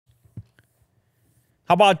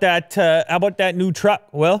How about that? How about that new truck?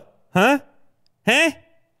 Well, huh? How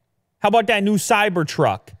about that new cyber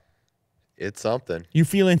truck? It's something. You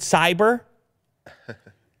feeling cyber?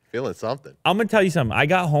 Feeling something. I'm gonna tell you something. I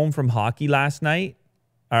got home from hockey last night.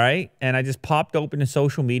 All right. And I just popped open to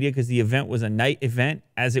social media because the event was a night event,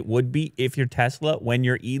 as it would be if you're Tesla. When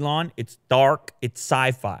you're Elon, it's dark, it's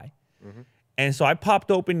sci-fi. Mm-hmm. And so I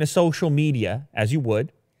popped open to social media, as you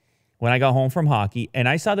would, when I got home from hockey. And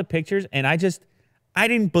I saw the pictures and I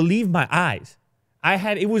didn't believe my eyes.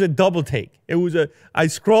 It was a double take. I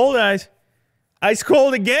scrolled and I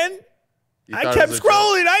scrolled again. I kept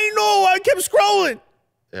scrolling. I didn't know. I kept scrolling.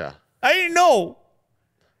 Yeah. I didn't know.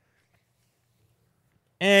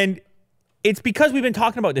 And it's because we've been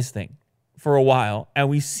talking about this thing for a while, and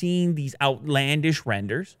we've seen these outlandish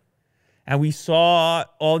renders, and we saw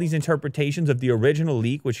all these interpretations of the original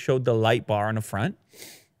leak, which showed the light bar on the front.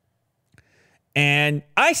 And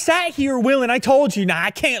I sat here, Will, and I told you,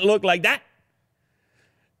 I can't look like that.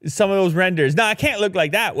 Some of those renders. I can't look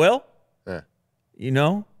like that, Will. Yeah. You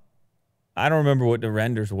know? I don't remember what the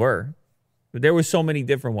renders were, but there were so many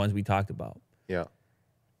different ones we talked about. Yeah.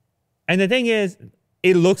 And the thing is,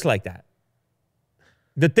 it looks like that.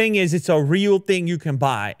 The thing is, it's a real thing you can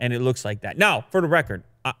buy, and it looks like that. Now, for the record,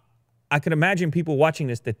 I could imagine people watching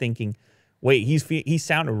this, they're thinking, wait, he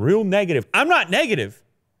sounded real negative. I'm not negative.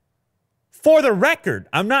 For the record,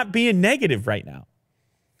 I'm not being negative right now.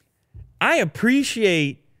 I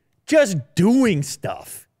appreciate just doing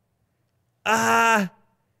stuff.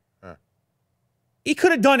 He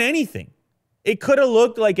could have done anything. It could have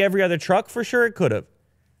looked like every other truck, for sure it could have.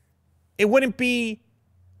 It wouldn't be...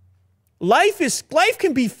 Life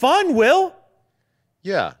can be fun, Will.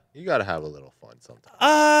 Yeah, you got to have a little fun sometimes.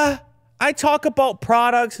 I talk about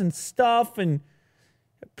products and stuff and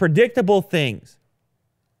predictable things.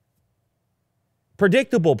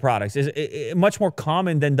 Predictable products is much more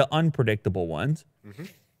common than the unpredictable ones. Mm-hmm.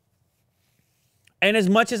 And as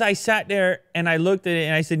much as I sat there and I looked at it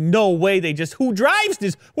and I said, no way, who drives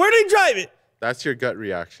this? Where do they drive it? That's your gut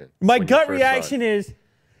reaction. My gut reaction is,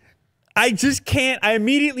 I just can't. I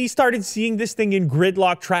immediately started seeing this thing in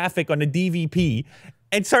gridlock traffic on the DVP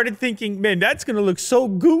and started thinking, man, that's going to look so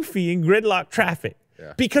goofy in gridlock traffic.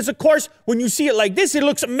 Yeah. Because, of course, when you see it like this, it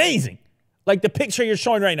looks amazing. Like the picture you're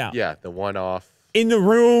showing right now. Yeah, the one-off. In the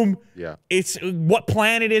room. Yeah. It's what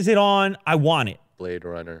planet is it on? I want it. Blade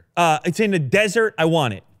Runner. It's in the desert. I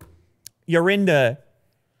want it. You're in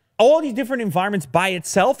all these different environments by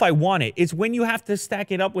itself. I want it. It's when you have to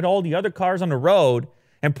stack it up with all the other cars on the road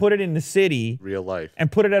and put it in the city. Real life.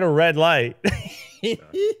 And put it at a red light. Yeah.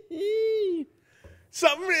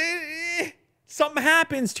 Something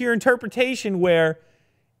happens to your interpretation where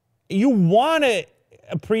you want to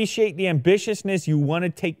appreciate the ambitiousness. You want to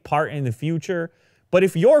take part in the future. But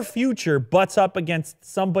if your future butts up against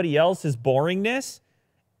somebody else's boringness,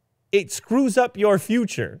 it screws up your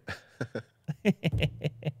future.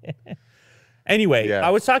 Anyway, yeah,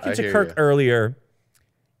 I was talking to Kirk earlier.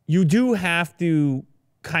 You do have to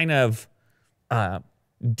kind of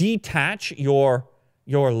detach your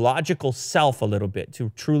logical self a little bit to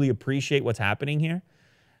truly appreciate what's happening here.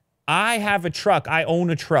 I have a truck. I own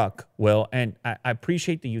a truck, Will, and I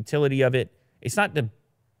appreciate the utility of it. It's not the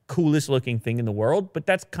coolest looking thing in the world, but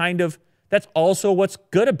that's also what's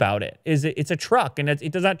good about it, is it's a truck, and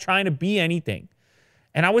it does not trying to be anything.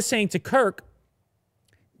 And I was saying to Kirk,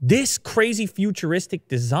 this crazy futuristic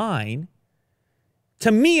design,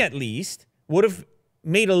 to me at least, would have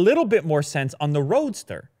made a little bit more sense on the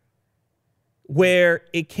Roadster, where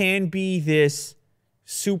it can be this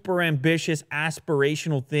super ambitious,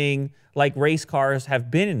 aspirational thing like race cars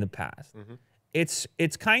have been in the past. Mm-hmm.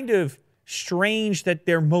 It's kind of strange that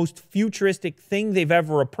their most futuristic thing they've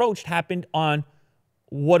ever approached happened on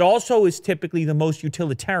what also is typically the most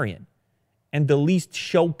utilitarian and the least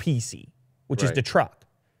showpiecey, which is the truck,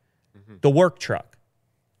 the work truck.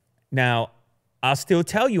 Now, I'll still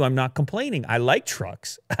tell you, I'm not complaining. I like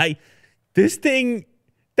trucks. This thing,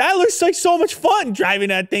 that looks like so much fun driving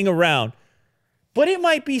that thing around. But it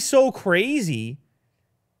might be so crazy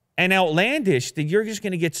and outlandish that you're just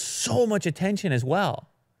going to get so much attention as well.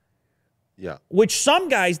 Yeah. Which some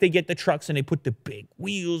guys, they get the trucks and they put the big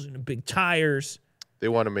wheels and the big tires. They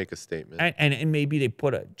want to make a statement. And maybe they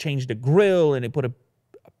change the grill and they put a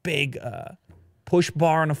big push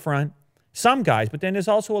bar on the front. Some guys, but then there's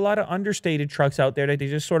also a lot of understated trucks out there that they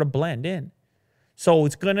just sort of blend in. So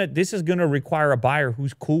this is gonna require a buyer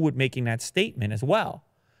who's cool with making that statement as well.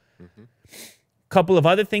 Mm-hmm. Couple of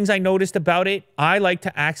other things I noticed about it. I like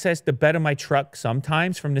to access the bed of my truck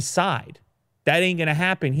sometimes from the side. That ain't gonna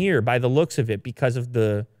happen here by the looks of it because of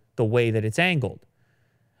the way that it's angled.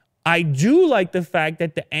 I do like the fact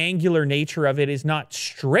that the angular nature of it is not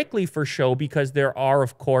strictly for show, because there are,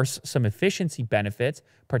 of course, some efficiency benefits,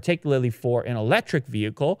 particularly for an electric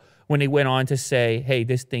vehicle, when they went on to say, hey,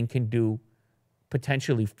 this thing can do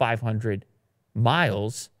potentially 500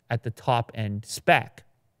 miles at the top end spec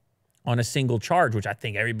on a single charge, which I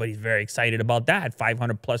think everybody's very excited about that,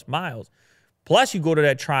 500 plus miles. Plus, you go to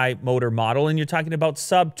that tri-motor model, and you're talking about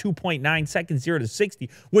sub 2.9 seconds, 0 to 60,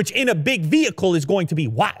 which in a big vehicle is going to be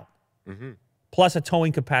wild. Mm-hmm. Plus a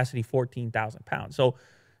towing capacity, 14,000 pounds. So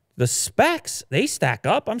the specs, they stack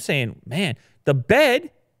up. I'm saying, man, the bed,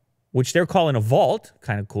 which they're calling a vault,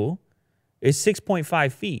 kind of cool, is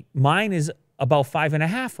 6.5 feet. Mine is about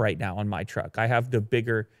 5.5 right now on my truck. I have the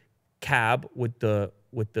bigger cab with the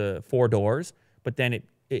 4 doors, but then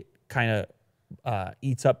it kind of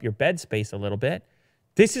eats up your bed space a little bit.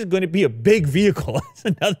 This is going to be a big vehicle.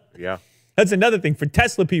 That's another thing for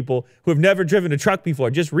Tesla people who have never driven a truck before.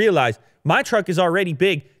 Just realize my truck is already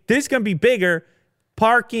big. This is going to be bigger.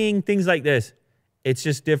 Parking, things like this. It's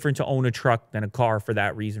just different to own a truck than a car for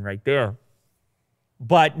that reason right there.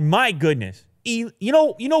 But my goodness, you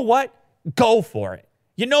know what? Go for it.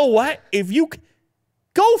 You know what?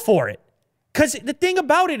 Go for it. Because the thing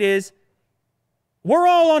about it is, we're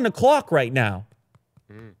all on the clock right now.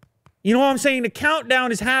 You know what I'm saying? The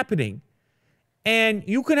countdown is happening. And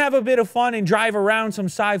you can have a bit of fun and drive around some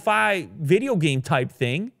sci-fi video game type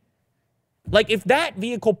thing. Like, if that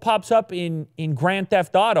vehicle pops up in Grand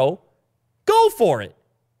Theft Auto, go for it.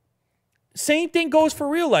 Same thing goes for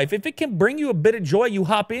real life. If it can bring you a bit of joy, you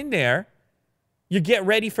hop in there, you get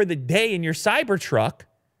ready for the day in your Cybertruck.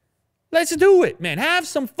 Let's do it, man. Have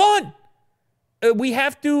some fun. We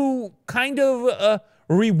have to kind of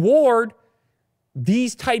reward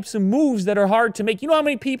these types of moves that are hard to make. You know how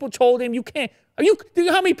many people told him you can't?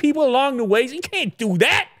 How many people along the way? You can't do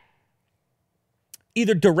that.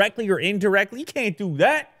 Either directly or indirectly. You can't do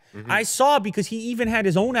that. Mm-hmm. I saw, because he even had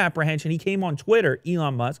his own apprehension. He came on Twitter,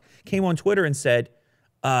 Elon Musk, came on Twitter and said,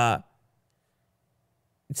 some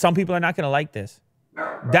people are not going to like this.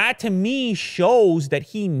 That to me shows that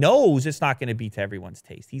he knows it's not going to be to everyone's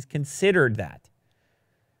taste. He's considered that.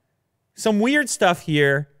 Some weird stuff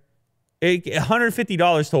here.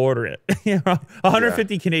 $150 to order it.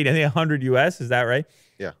 150 Canadian, I think 100 US. Is that right?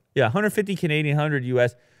 Yeah. Yeah, 150 Canadian, 100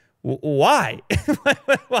 US. Why?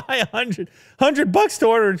 Why $100 to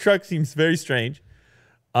order a truck seems very strange.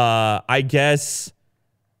 I guess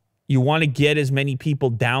you want to get as many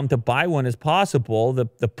people down to buy one as possible.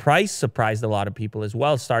 The price surprised a lot of people as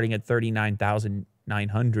well, starting at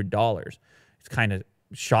 $39,900. It's kind of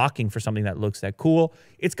shocking for something that looks that cool.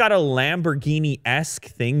 It's got a Lamborghini-esque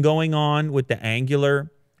thing going on with the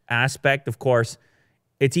angular aspect. Of course,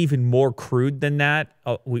 it's even more crude than that.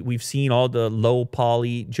 We've seen all the low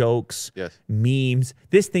poly jokes, memes.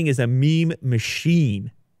 This thing is a meme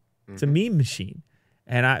machine. It's a meme machine.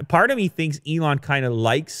 And part of me thinks Elon kind of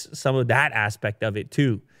likes some of that aspect of it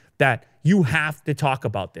too, that you have to talk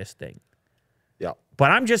about this thing. Yeah.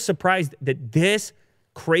 But I'm just surprised that this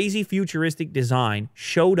crazy futuristic design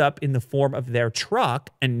showed up in the form of their truck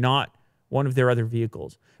and not one of their other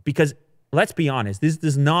vehicles. Because let's be honest, this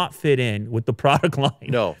does not fit in with the product line.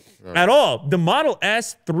 No. At all. The Model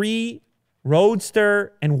S, 3,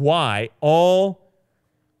 Roadster, and Y all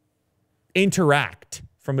interact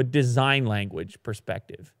from a design language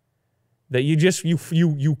perspective. That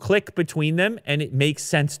you click between them and it makes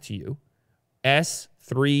sense to you. S,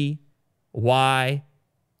 3, Y,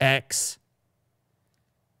 X.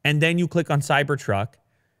 And then you click on Cybertruck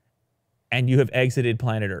and you have exited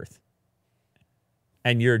planet Earth.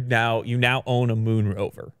 And you now own a moon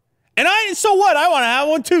rover. And so what? I want to have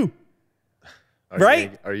one too. Are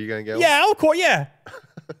you going to get one? Yeah, of course, yeah.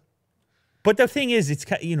 But the thing is, it's,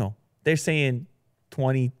 they're saying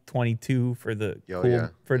 2022 for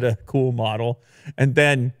the cool model. And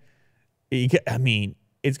then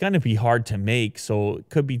it's going to be hard to make, so it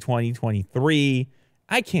could be 2023.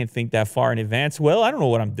 I can't think that far in advance. Well, I don't know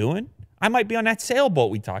what I'm doing. I might be on that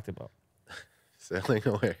sailboat we talked about. Sailing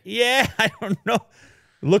away. Yeah, I don't know.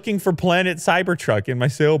 Looking for Planet Cybertruck in my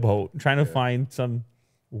sailboat, trying to find some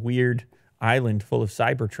weird island full of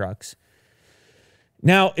Cybertrucks.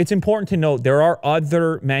 Now, it's important to note there are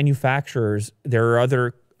other manufacturers, there are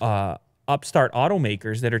other upstart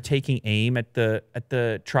automakers that are taking aim at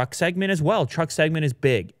the truck segment as well. Truck segment is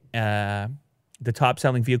big. The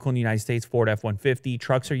top-selling vehicle in the United States, Ford F-150.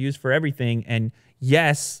 Trucks are used for everything. And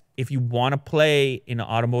yes, if you want to play in the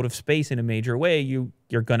automotive space in a major way,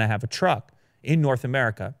 you're going to have a truck in North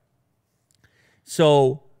America.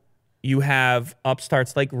 So you have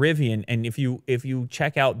upstarts like Rivian. And if you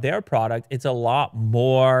check out their product, it's a lot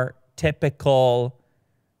more typical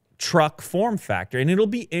truck form factor. And it'll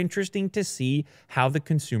be interesting to see how the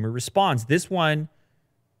consumer responds. This one,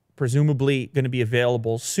 presumably going to be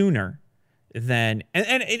available sooner than,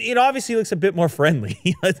 and it obviously looks a bit more friendly.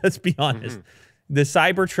 Let's be honest. The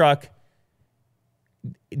Cybertruck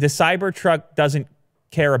doesn't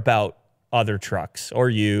care about other trucks or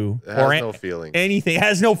you it has or no feelings. Anything. It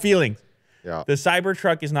has no feelings. Yeah. The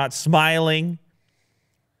Cybertruck is not smiling.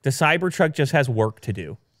 The Cybertruck just has work to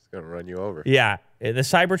do. It's gonna run you over. Yeah, the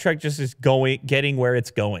Cybertruck just is getting where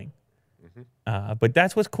it's going. But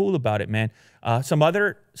that's what's cool about it, man. Some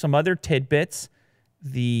other tidbits.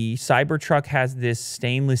 The Cybertruck has this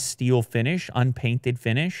stainless steel finish, unpainted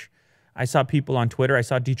finish. I saw people on Twitter. I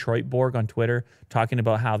saw Detroit Borg on Twitter talking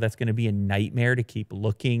about how that's going to be a nightmare to keep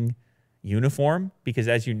looking uniform because,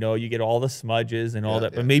 as you know, you get all the smudges and all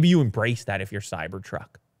that. But maybe you embrace that if you're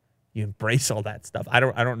Cybertruck. You embrace all that stuff. I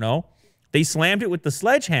don't know. They slammed it with the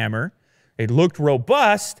sledgehammer. It looked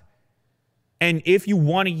robust. And if you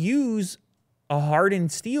want to use a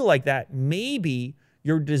hardened steel like that, maybe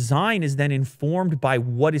your design is then informed by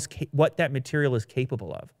what that material is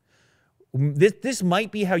capable of. This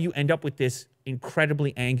might be how you end up with this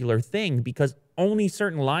incredibly angular thing because only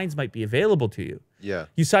certain lines might be available to you. Yeah.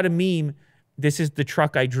 You saw the meme, this is the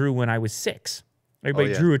truck I drew when I was 6.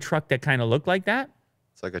 Everybody drew a truck that kind of looked like that.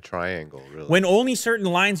 It's like a triangle, really. When only certain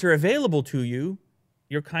lines are available to you,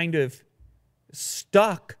 you're kind of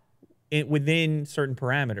stuck within certain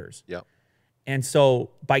parameters. Yeah. And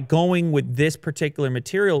so by going with this particular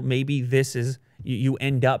material, maybe this is, you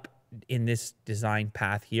end up in this design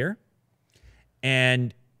path here.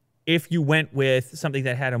 And if you went with something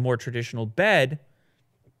that had a more traditional bed,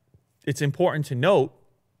 it's important to note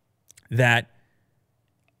that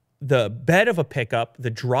the bed of a pickup, the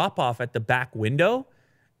drop-off at the back window,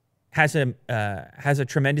 has a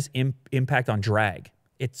tremendous impact on drag.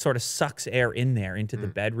 It sort of sucks air in there into the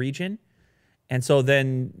bed region. And so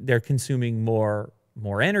then they're consuming more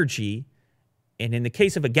energy. And in the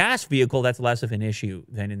case of a gas vehicle, that's less of an issue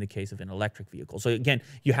than in the case of an electric vehicle. So again,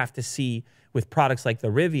 you have to see with products like the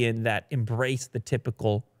Rivian that embrace the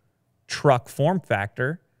typical truck form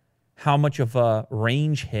factor, how much of a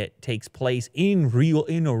range hit takes place in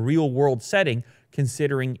a real world setting,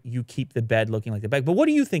 considering you keep the bed looking like the bed. But what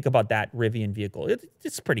do you think about that Rivian vehicle?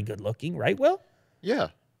 It's pretty good looking, right, Will? Yeah.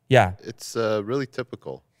 Yeah. It's really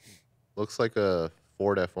typical. Looks like a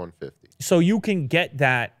Ford F-150. So you can get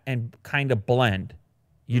that and kind of blend.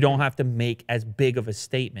 You don't have to make as big of a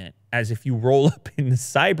statement as if you roll up in the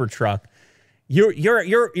Cybertruck.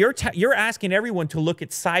 You're asking everyone to look at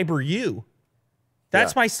Cyber U.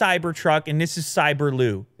 That's my Cybertruck, and this is Cyber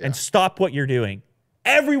Lou. Yeah. And stop what you're doing.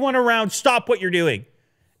 Everyone around, stop what you're doing.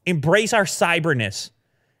 Embrace our cyberness.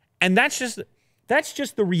 And that's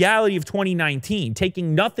just the reality of 2019.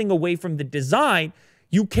 Taking nothing away from the design,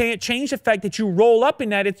 you can't change the fact that you roll up in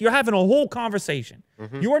that. You're having a whole conversation.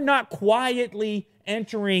 You're not quietly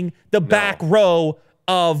entering the back row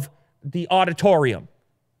of the auditorium.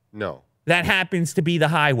 No. That happens to be the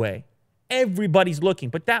highway. Everybody's looking,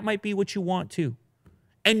 but that might be what you want too.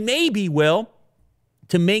 And maybe, Will,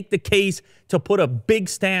 to make the case to put a big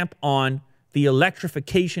stamp on the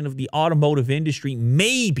electrification of the automotive industry,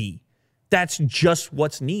 maybe that's just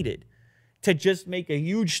what's needed. To just make a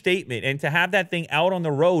huge statement and to have that thing out on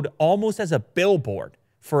the road almost as a billboard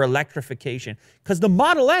for electrification. Because the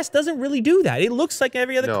Model S doesn't really do that. It looks like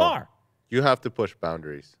every other car. You have to push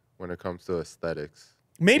boundaries when it comes to aesthetics.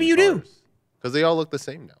 Maybe you do. Because they all look the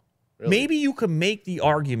same now. Really. Maybe you could make the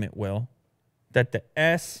argument, Will, that the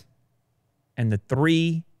S and the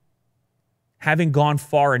 3 haven't gone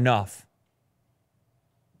far enough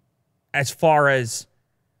as far as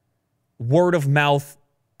word of mouth,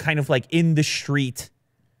 kind of like in the street.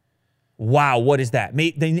 Wow, what is that?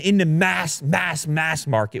 In the mass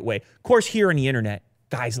market way. Of course, here on the internet,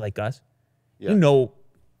 guys like us, you know,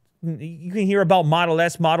 you can hear about Model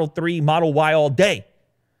S, Model 3, Model Y all day.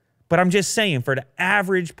 But I'm just saying, for the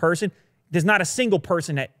average person, there's not a single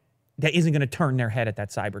person that isn't going to turn their head at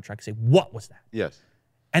that Cybertruck and say, what was that? Yes.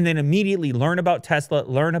 And then immediately learn about Tesla,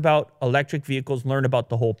 learn about electric vehicles, learn about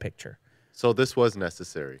the whole picture. So this was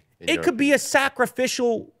necessary. It could be a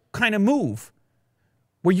sacrificial kind of move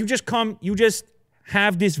where you just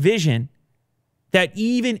have this vision that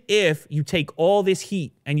even if you take all this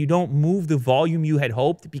heat and you don't move the volume you had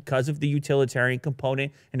hoped because of the utilitarian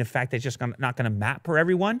component and the fact that it's just not going to map for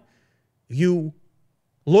everyone, you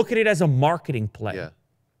look at it as a marketing play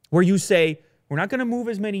where you say, we're not going to move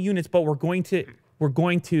as many units, but we're going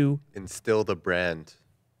to instill the brand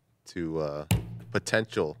to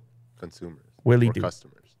potential consumers or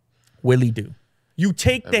customers. Willie do. You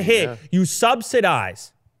take the hit. You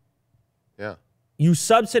subsidize. Yeah. You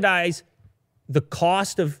subsidize the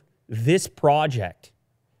cost of this project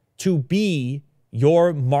to be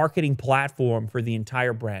your marketing platform for the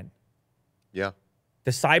entire brand. Yeah.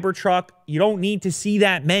 The Cybertruck, you don't need to see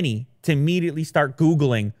that many to immediately start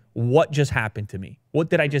Googling what just happened to me.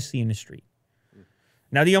 What did I just see in the street?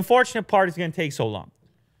 Now, the unfortunate part is going to take so long.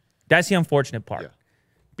 That's the unfortunate part. Yeah.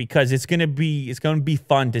 Because it's going to be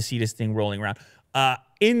fun to see this thing rolling around.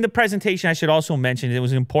 In the presentation, I should also mention, it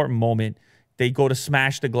was an important moment. They go to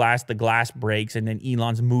smash the glass breaks, and then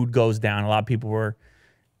Elon's mood goes down. A lot of people were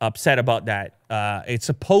upset about that. It's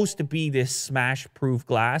supposed to be this smash-proof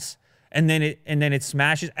glass, and then it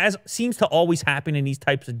smashes, as seems to always happen in these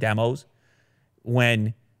types of demos,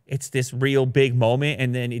 when it's this real big moment,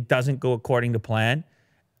 and then it doesn't go according to plan.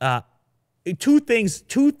 Two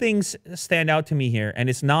things stand out to me here, and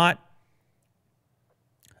it's not,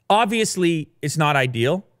 obviously, it's not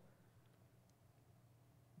ideal,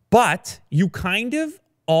 but you kind of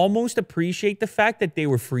almost appreciate the fact that they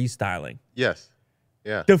were freestyling. Yes.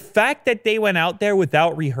 Yeah. The fact that they went out there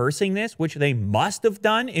without rehearsing this, which they must have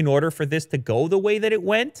done in order for this to go the way that it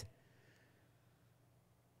went,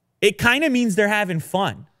 it kind of means they're having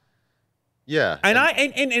fun. Yeah.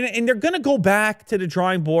 And they're gonna go back to the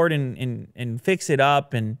drawing board and fix it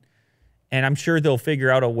up, and I'm sure they'll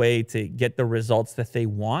figure out a way to get the results that they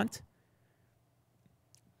want.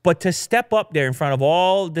 But to step up there in front of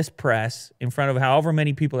all this press, in front of however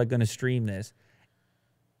many people are gonna stream this,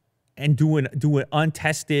 and do an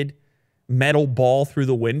untested metal ball through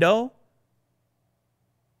the window,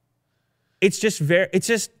 it's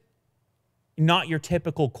just not your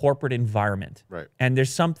typical corporate environment. Right. And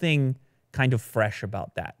there's something kind of fresh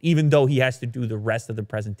about that, even though he has to do the rest of the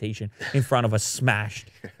presentation in front of a smashed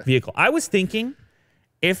vehicle. I was thinking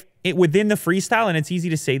if it within the freestyle, and it's easy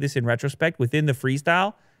to say this in retrospect, within the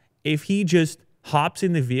freestyle, if he just hops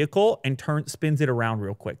in the vehicle and spins it around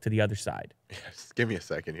real quick to the other side. Just give me a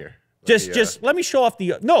second here. Just let me show off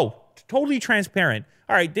totally transparent.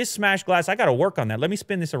 All right, this smashed glass, I got to work on that. Let me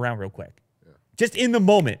spin this around real quick. Yeah. Just in the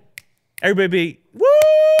moment. Everybody be,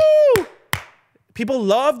 woo! People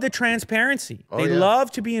love the transparency. They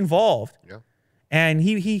love to be involved. Yeah. And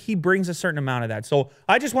he brings a certain amount of that. So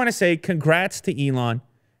I just want to say congrats to Elon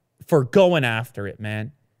for going after it,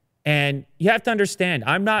 man. And you have to understand,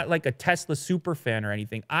 I'm not like a Tesla super fan or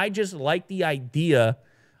anything. I just like the idea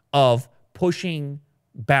of pushing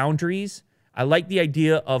boundaries. I like the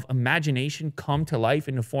idea of imagination come to life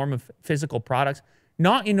in the form of physical products,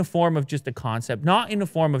 not in the form of just a concept, not in the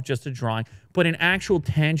form of just a drawing, but an actual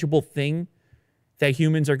tangible thing that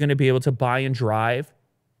humans are going to be able to buy and drive.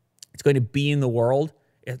 It's going to be in the world.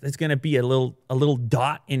 It's going to be a little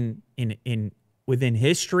dot within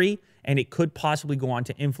history, and it could possibly go on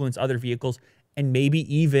to influence other vehicles and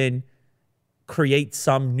maybe even create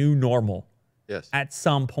some new normal at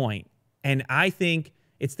some point. And I think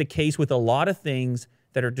it's the case with a lot of things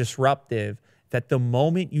that are disruptive, that the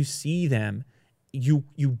moment you see them, you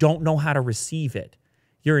don't know how to receive it.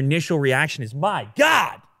 Your initial reaction is, my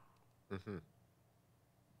God. Mm-hmm.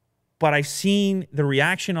 But I've seen the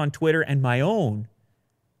reaction on Twitter and my own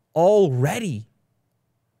already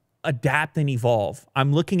adapt and evolve.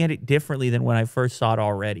 I'm looking at it differently than when I first saw it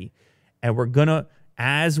already. And we're going to,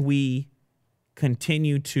 as we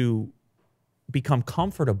continue to become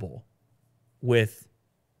comfortable with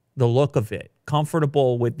the look of it,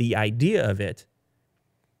 comfortable with the idea of it,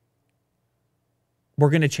 we're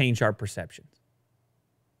going to change our perceptions.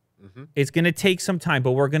 Mm-hmm. It's going to take some time,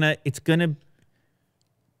 but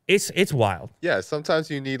it's wild. Yeah,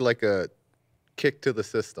 sometimes you need like a kick to the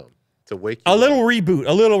system to wake you up. A little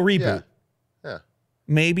reboot. Yeah.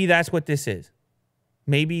 Maybe that's what this is.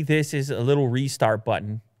 Maybe this is a little restart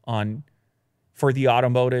button for the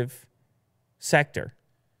automotive sector.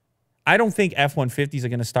 I don't think F-150s are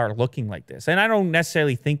going to start looking like this. And I don't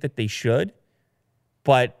necessarily think that they should.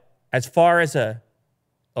 But as far as a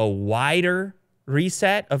wider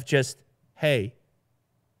reset of just, hey,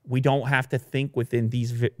 we don't have to think within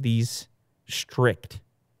these strict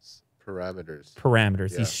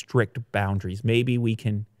parameters, these strict boundaries. Maybe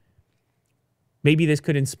this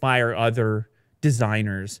could inspire other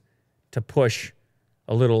designers to push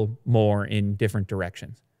a little more in different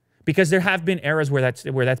directions. Because there have been eras where that's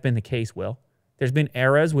been the case, Will. There's been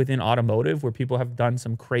eras within automotive where people have done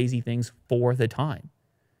some crazy things for the time.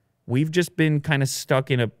 We've just been kind of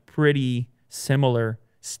stuck in a pretty similar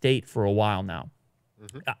state for a while now.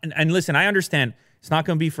 Mm-hmm. And listen, I understand it's not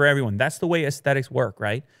going to be for everyone. That's the way aesthetics work,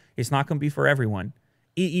 right? It's not going to be for everyone.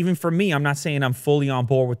 Even for me, I'm not saying I'm fully on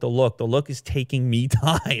board with the look. The look is taking me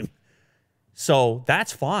time. So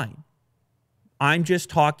that's fine. I'm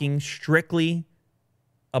just talking strictly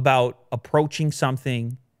about approaching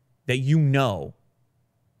something that you know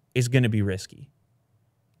is going to be risky.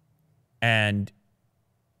 And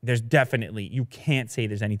there's definitely, you can't say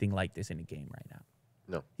there's anything like this in a game right now.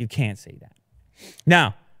 No. You can't say that.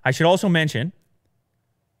 Now, I should also mention,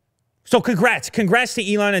 so congrats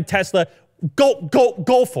to Elon and Tesla.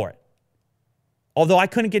 Go for it. Although I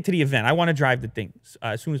couldn't get to the event. I want to drive the thing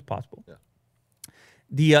as soon as possible.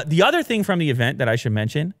 Yeah. The other thing from the event that I should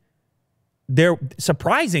mention,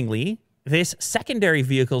 surprisingly, this secondary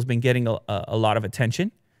vehicle has been getting a lot of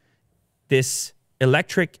attention. This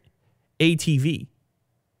electric ATV,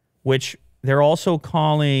 which they're also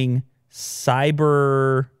calling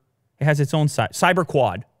Cyber. It has its own Cyber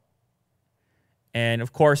Quad. And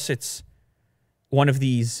of course, it's one of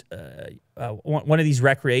these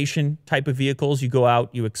recreation type of vehicles. You go out,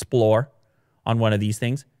 you explore on one of these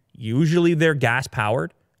things. Usually they're gas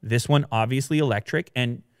powered. This one obviously electric.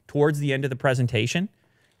 And towards the end of the presentation,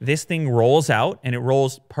 this thing rolls out and it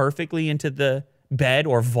rolls perfectly into the bed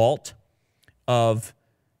or vault of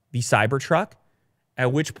the Cybertruck,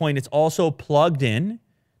 at which point it's also plugged in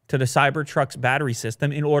to the Cybertruck's battery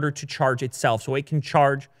system in order to charge itself. So it can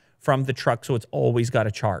charge from the truck, so it's always got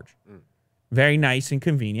to charge. Very nice and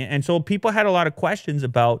convenient. And so people had a lot of questions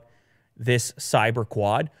about this Cyber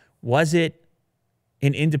Quad. Was it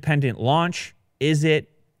an independent launch? Is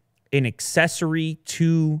it an accessory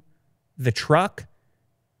to the truck?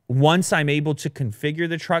 Once I'm able to configure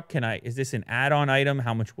the truck, is this an add-on item?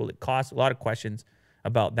 How much will it cost? A lot of questions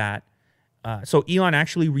about that. So Elon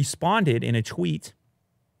actually responded in a tweet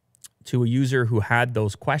to a user who had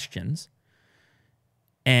those questions.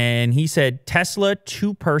 And he said, Tesla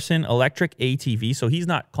two-person electric ATV. So he's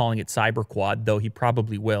not calling it Cyber Quad, though he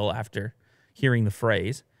probably will after hearing the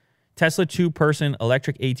phrase. Tesla two-person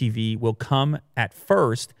electric ATV will come at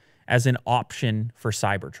first as an option for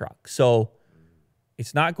Cybertruck. So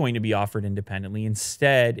it's not going to be offered independently.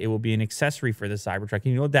 Instead, it will be an accessory for the Cybertruck.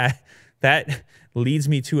 You know, that leads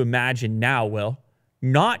me to imagine now, Will,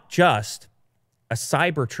 not just a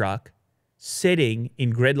Cybertruck sitting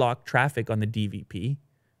in gridlock traffic on the DVP,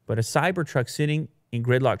 but a Cybertruck sitting in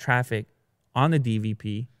gridlock traffic on the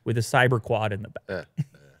DVP with a Cyber Quad in the back.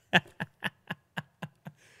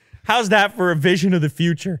 How's that for a vision of the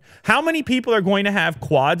future? How many people are going to have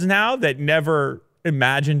quads now that never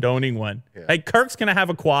imagined owning one? Yeah. Like Kirk's going to have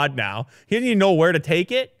a quad now. He doesn't even know where to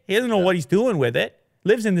take it. He doesn't know what he's doing with it.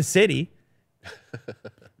 Lives in the city,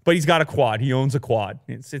 but he's got a quad. He owns a quad.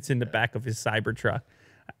 It sits in the back of his Cybertruck.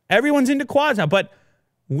 Everyone's into quads now, but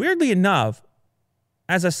weirdly enough,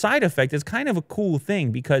 as a side effect, it's kind of a cool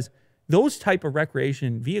thing because those type of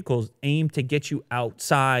recreation vehicles aim to get you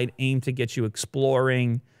outside, aim to get you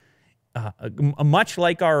exploring. Much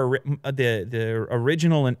like the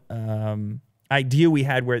original idea we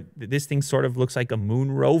had where this thing sort of looks like a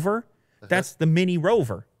moon rover. That's the mini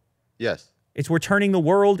rover. Yes. We're turning the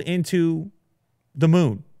world into the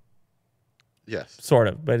moon. Yes. Sort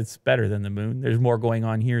of, but it's better than the moon. There's more going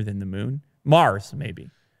on here than the moon. Mars, maybe.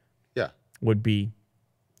 Yeah. Would be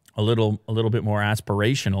a little bit more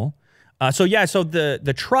aspirational. So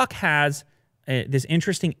the truck has this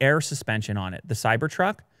interesting air suspension on it, the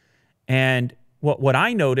Cybertruck. And what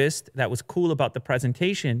I noticed that was cool about the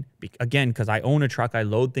presentation, again, because I own a truck, I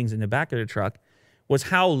load things in the back of the truck, was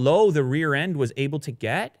how low the rear end was able to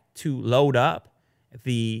get to load up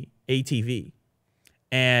the ATV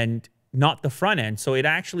and not the front end. So it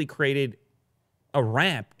actually created a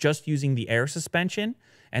ramp just using the air suspension.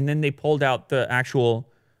 And then they pulled out the actual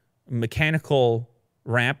mechanical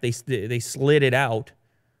ramp. They slid it out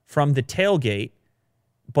from the tailgate,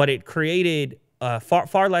 but it created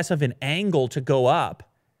far less of an angle to go up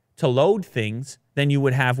to load things than you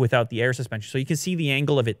would have without the air suspension. So you can see the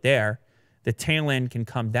angle of it there. The tail end can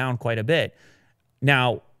come down quite a bit.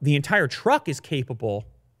 Now, the entire truck is capable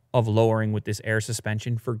of lowering with this air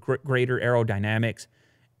suspension for greater aerodynamics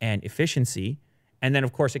and efficiency. And then,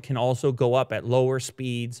 of course, it can also go up at lower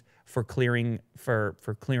speeds for clearing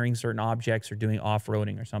clearing certain objects or doing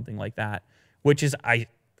off-roading or something like that, which is I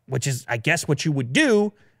guess what you would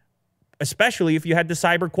do, especially if you had the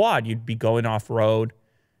Cyber Quad. You'd be going off-road,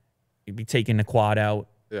 you'd be taking the quad out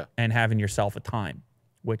and having yourself a time,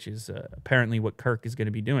 which is apparently what Kirk is going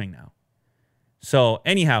to be doing now. So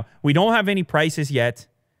anyhow, we don't have any prices yet,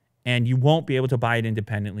 and you won't be able to buy it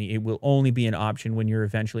independently. It will only be an option when you're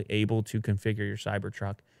eventually able to configure your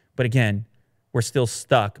Cybertruck. But again, we're still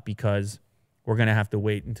stuck because we're going to have to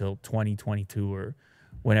wait until 2022 or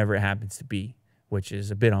whenever it happens to be, which is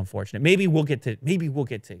a bit unfortunate. Maybe we'll get to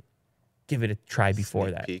give it a try before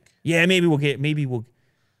that. Peek. Yeah,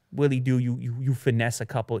 Willie do you finesse a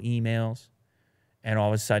couple emails, and all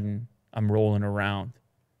of a sudden I'm rolling around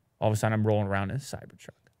all of a sudden I'm rolling around in a Cybertruck.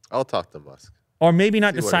 I'll talk to Musk. Or maybe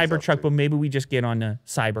not the See what he's up Cybertruck, to. but maybe we just get on the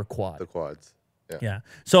Cyber Quad. The quads. Yeah. Yeah.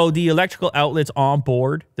 So the electrical outlets on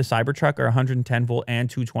board the Cybertruck are 110 volt and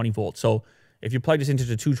 220 volt. So if you plug this into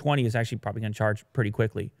the 220, it's actually probably going to charge pretty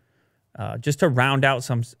quickly. Just to round out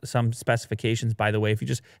some specifications, by the way, if you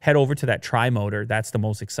just head over to that tri-motor, that's the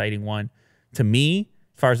most exciting one. To me,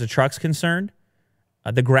 as far as the truck's concerned,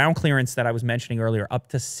 the ground clearance that I was mentioning earlier, up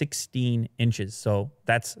to 16 inches. So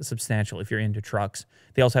that's substantial if you're into trucks.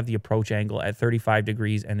 They also have the approach angle at 35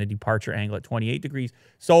 degrees and the departure angle at 28 degrees.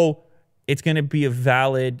 So it's going to be a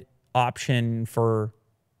valid option for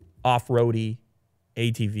off-roady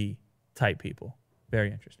ATV type people.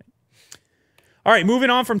 Very interesting. All right, moving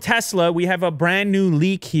on from Tesla, we have a brand new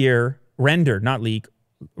leak here. Render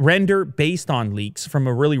based on leaks from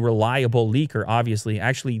a really reliable leaker, obviously.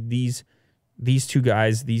 Actually, these two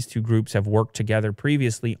guys, these two groups have worked together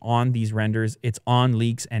previously on these renders. It's On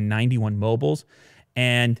Leaks and 91 Mobiles.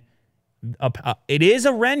 And it is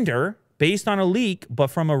a render based on a leak, but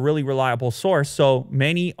from a really reliable source. So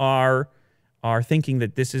many are thinking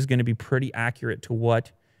that this is going to be pretty accurate to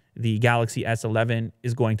what the Galaxy S11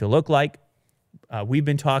 is going to look like. We've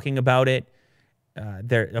been talking about it.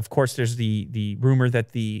 Of course, there's the rumor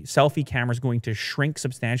that the selfie camera is going to shrink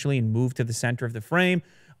substantially and move to the center of the frame.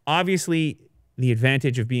 Obviously, the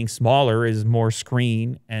advantage of being smaller is more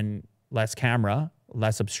screen and less camera,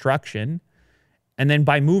 less obstruction. And then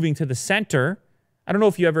by moving to the center, I don't know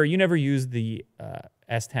if you never used the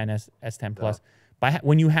S10, S10 Plus. No.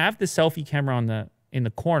 When you have the selfie camera in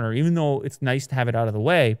the corner, even though it's nice to have it out of the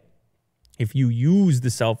way, if you use the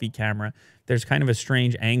selfie camera, there's kind of a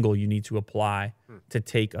strange angle you need to apply to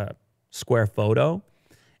take a square photo.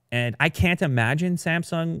 And I can't imagine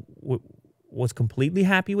Samsung was completely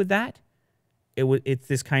happy with that. It's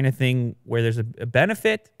this kind of thing where there's a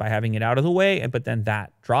benefit by having it out of the way, but then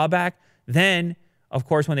that drawback. Then, of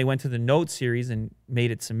course, when they went to the Note series and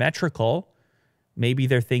made it symmetrical, maybe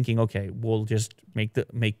they're thinking, okay, we'll just make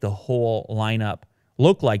the whole lineup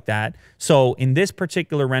look like that. So in this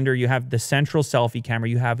particular render, you have the central selfie camera.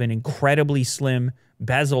 You have an incredibly slim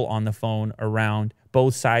bezel on the phone around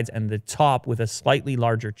both sides and the top with a slightly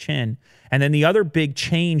larger chin. And then the other big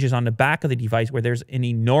change is on the back of the device where there's an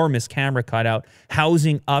enormous camera cutout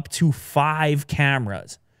housing up to 5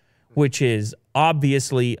 cameras, which is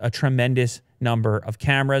obviously a tremendous number of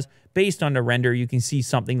cameras. Based on the render, you can see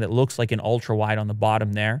something that looks like an ultra wide on the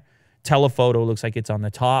bottom there. Telephoto looks like it's on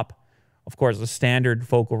the top. Of course, the standard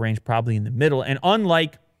focal range probably in the middle. And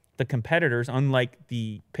unlike the competitors, unlike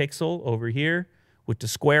the Pixel over here with the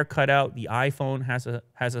square cutout, the iPhone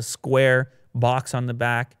has a square box on the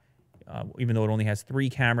back, even though it only has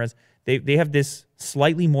 3 cameras. They have this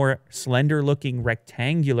slightly more slender-looking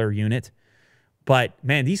rectangular unit. But,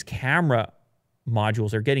 man, these camera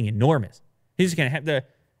modules are getting enormous. He's going to have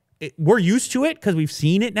we're used to it because we've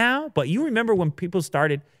seen it now, but you remember when people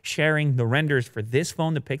started sharing the renders for this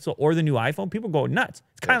phone, the Pixel, or the new iPhone, people go nuts.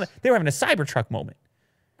 It's kind of like they were having a Cybertruck moment.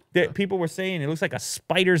 People were saying it looks like a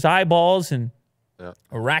spider's eyeballs and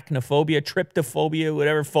arachnophobia, tryptophobia,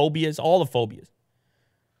 whatever phobias, all the phobias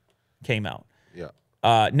came out.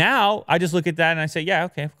 Yeah. Now, I just look at that and I say, yeah,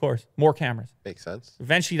 okay, of course, more cameras. Makes sense.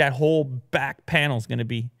 Eventually, that whole back panel is going to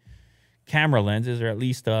be camera lenses, or at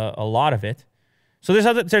least a lot of it. So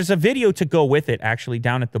there's a video to go with it, actually,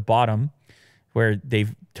 down at the bottom, where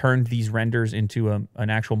they've turned these renders into an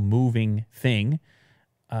actual moving thing.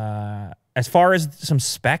 As far as some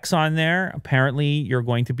specs on there, apparently you're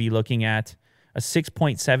going to be looking at a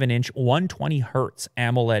 6.7-inch, 120 hertz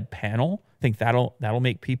AMOLED panel. I think that'll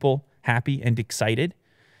make people happy and excited.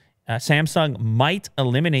 Samsung might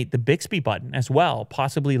eliminate the Bixby button as well,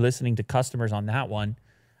 possibly listening to customers on that one.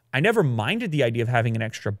 I never minded the idea of having an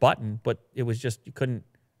extra button, but it was just, you couldn't,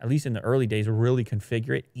 at least in the early days, really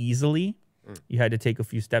configure it easily. You had to take a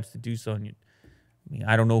few steps to do so. And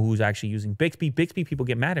I don't know who's actually using Bixby. Bixby people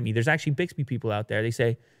get mad at me. There's actually Bixby people out there. They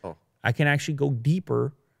say, I can actually go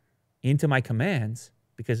deeper into my commands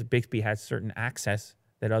because Bixby has certain access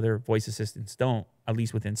that other voice assistants don't, at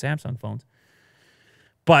least within Samsung phones.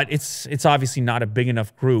 But it's obviously not a big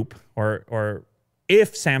enough group, or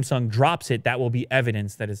if Samsung drops it, that will be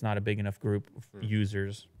evidence that it's not a big enough group of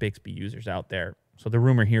users, Bixby users out there. So the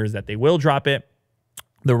rumor here is that they will drop it.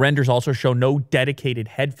 The renders also show no dedicated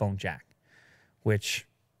headphone jack, which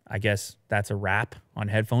I guess that's a wrap on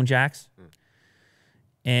headphone jacks.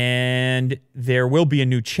 And there will be a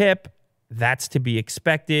new chip. That's to be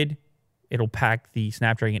expected. It'll pack the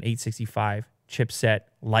Snapdragon 865 chipset,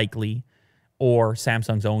 likely, or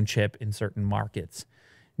Samsung's own chip in certain markets.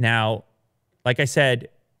 Now, like I said,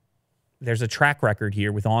 there's a track record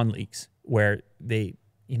here with OnLeaks where they,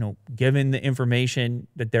 given the information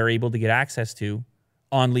that they're able to get access to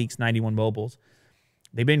on Leaks 91 mobiles,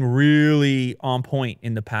 they've been really on point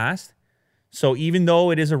in the past. So even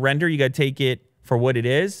though it is a render, you got to take it for what it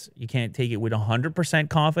is. You can't take it with 100%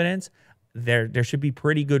 confidence. There should be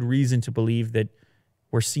pretty good reason to believe that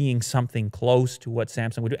we're seeing something close to what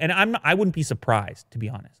Samsung would do. And I wouldn't be surprised, to be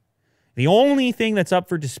honest. The only thing that's up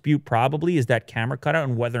for dispute probably is that camera cutout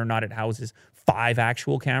and whether or not it houses 5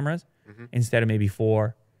 actual cameras instead of maybe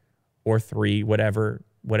 4 or 3, whatever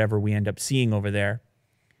we end up seeing over there.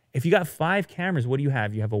 If you got 5 cameras, what do you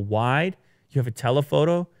have? You have a wide, you have a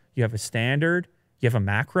telephoto, you have a standard, you have a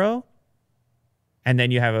macro, and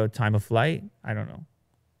then you have a time of flight. I don't know.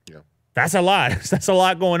 Yeah. That's a lot. That's a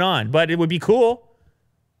lot going on. But it would be cool.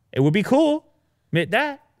 It would be cool. Admit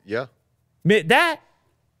that. Yeah. Admit that.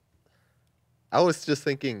 I was just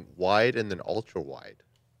thinking wide and then ultra wide.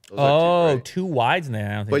 Those are Oh, right? 2 wides in there.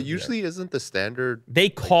 I don't think But they do that. usually isn't the standard. They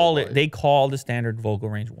like, call the it. wide? They call the standard focal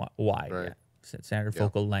range wide. Right. Yeah. Standard Yeah.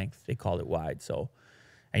 focal length. They call it wide. So,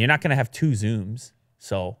 and you're not going to have 2 zooms.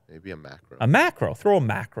 So Maybe a macro. a macro. Throw a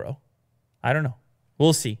macro. I don't know.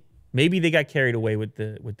 We'll see. Maybe they got carried away with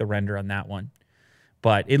the render on that one.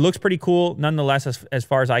 But it looks pretty cool nonetheless, as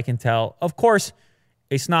far as I can tell. Of course,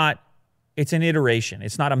 it's an iteration.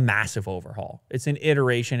 It's not a massive overhaul. It's an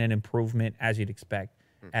iteration and improvement as you'd expect.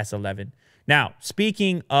 S11. Now,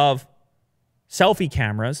 speaking of selfie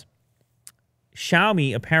cameras,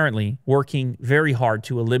 Xiaomi apparently working very hard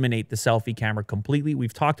to eliminate the selfie camera completely.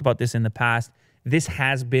 We've talked about this in the past. This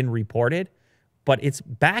has been reported, but it's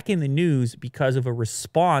back in the news because of a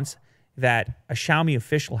response that a Xiaomi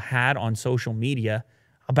official had on social media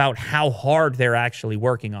about how hard they're actually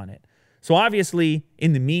working on it. So obviously,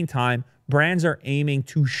 in the meantime, brands are aiming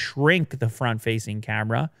to shrink the front-facing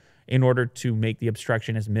camera in order to make the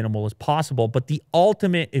obstruction as minimal as possible. But the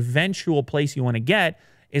ultimate eventual place you want to get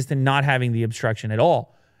is to not having the obstruction at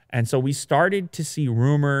all. And so we started to see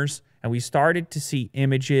rumors and we started to see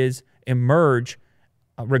images emerge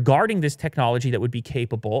regarding this technology that would be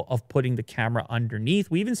capable of putting the camera underneath.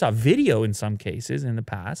 We even saw video in some cases in the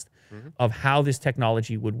past of how this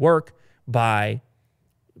technology would work by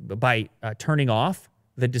turning off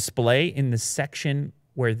the display in the section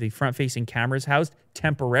where the front-facing camera is housed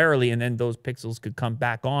temporarily, and then those pixels could come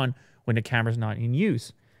back on when the camera's not in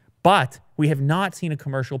use. But we have not seen a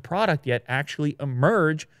commercial product yet actually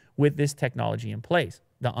emerge with this technology in place,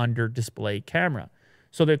 the under-display camera.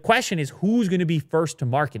 So the question is, who's going to be first to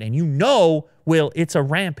market? And Will, it's a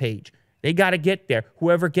rampage. They got to get there.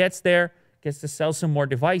 Whoever gets there gets to sell some more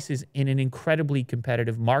devices in an incredibly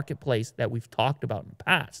competitive marketplace that we've talked about in the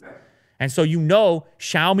past. And so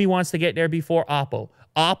Xiaomi wants to get there before Oppo.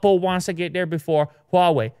 Oppo wants to get there before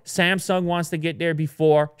Huawei. Samsung wants to get there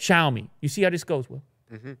before Xiaomi. You see how this goes, Will?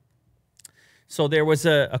 Mm-hmm. So there was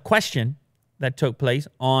a question that took place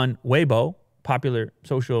on Weibo, popular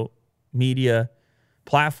social media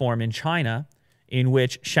platform in China, in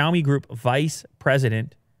which Xiaomi Group Vice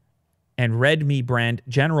President and Redmi brand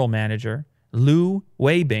General Manager Lu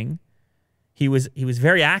Weibing, he was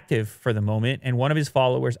very active for the moment, and one of his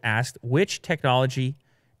followers asked, which technology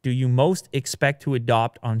do you most expect to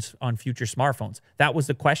adopt on future smartphones? That was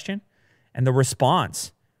the question, and the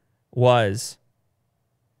response was,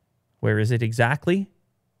 where is it exactly?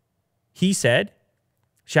 He said,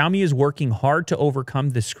 Xiaomi is working hard to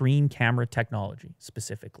overcome the screen camera technology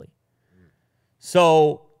specifically.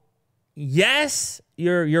 So, yes,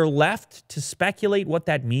 you're left to speculate what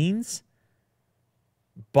that means,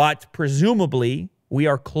 but presumably we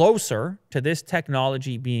are closer to this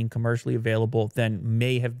technology being commercially available than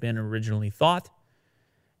may have been originally thought.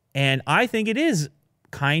 And I think it is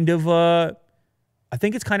kind of a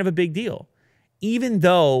big deal. Even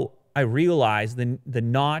though I realize the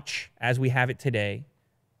notch as we have it today,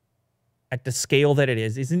 at the scale that it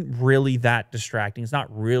is, isn't really that distracting. It's not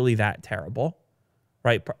really that terrible,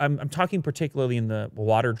 right? I'm talking particularly in the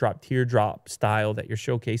water drop, teardrop style that you're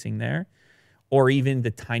showcasing there, or even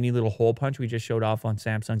the tiny little hole punch we just showed off on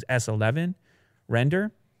Samsung's S11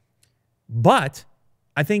 render. But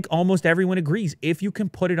I think almost everyone agrees, if you can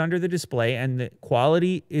put it under the display and the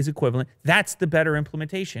quality is equivalent, that's the better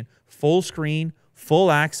implementation. Full screen, full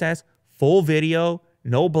access, full video,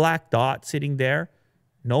 no black dot sitting there,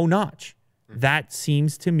 no notch. That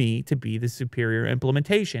seems to me to be the superior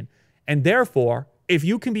implementation. And therefore, if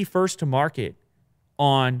you can be first to market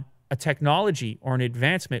on a technology or an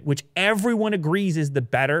advancement, which everyone agrees is the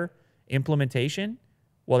better implementation,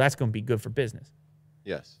 well, that's going to be good for business.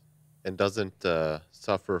 Yes. And doesn't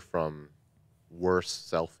suffer from worse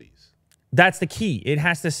selfies. That's the key. It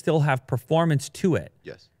has to still have performance to it.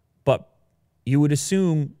 Yes. But you would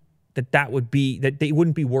assume that would be that they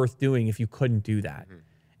wouldn't be worth doing if you couldn't do that.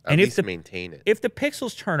 At least maintain it. If the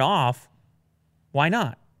pixels turn off, why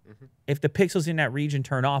not? If the pixels in that region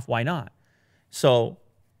turn off, why not? So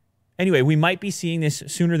anyway, we might be seeing this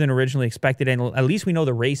sooner than originally expected, and at least we know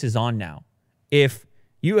the race is on now. If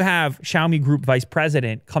you have Xiaomi Group Vice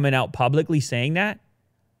President coming out publicly saying that,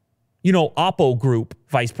 you know, Oppo Group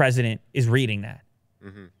Vice President is reading that.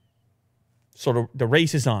 So the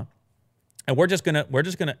race is on. And we're just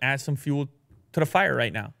gonna add some fuel to the fire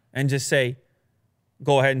right now and just say,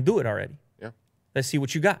 go ahead and do it already. Yeah. Let's see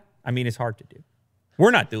what you got. I mean, it's hard to do.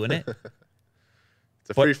 We're not doing it. It's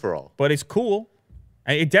a free-for-all. But it's cool.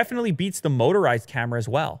 And it definitely beats the motorized camera as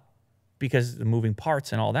well because of the moving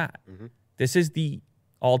parts and all that. This is the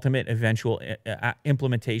ultimate eventual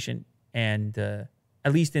implementation and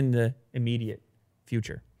at least in the immediate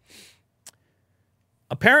future.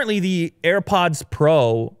 Apparently, the AirPods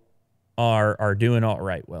Pro are doing all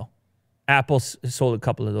right, Will. Apple sold a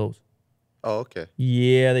couple of those. Oh, okay.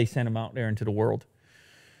 Yeah, they sent them out there into the world.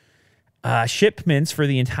 Shipments for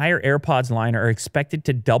the entire AirPods line are expected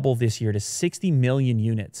to double this year to 60 million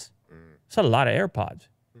units. That's a lot of AirPods.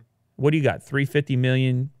 What do you got? 350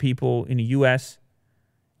 million people in the U.S.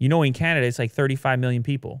 You know, in Canada, it's like 35 million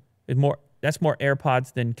people. That's more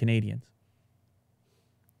AirPods than Canadians.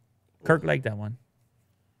 Kirk liked that one.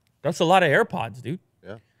 That's a lot of AirPods, dude.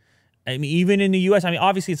 Yeah. I mean, even in the U.S., I mean,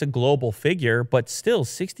 obviously it's a global figure, but still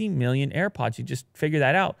 60 million AirPods. You just figure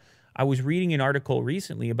that out. I was reading an article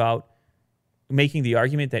recently about making the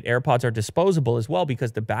argument that AirPods are disposable as well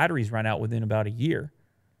because the batteries run out within about a year.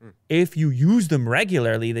 If you use them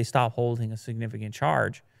regularly, they stop holding a significant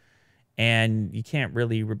charge. And you can't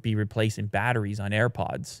really be replacing batteries on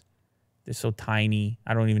AirPods. They're so tiny.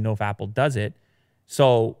 I don't even know if Apple does it.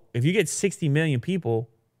 So if you get 60 million people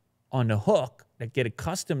on the hook that get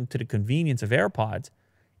accustomed to the convenience of AirPods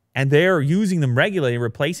and they're using them regularly,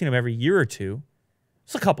 replacing them every year or two,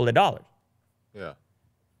 it's a couple of dollars. Yeah.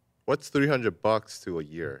 What's $300 to a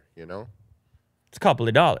year, you know? It's a couple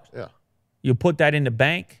of dollars. Yeah. You put that in the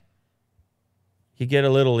bank. You get a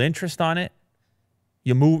little interest on it.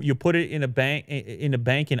 You put it in a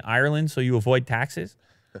bank in Ireland so you avoid taxes.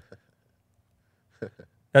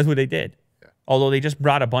 That's what they did. Yeah. Although they just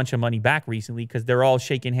brought a bunch of money back recently because they're all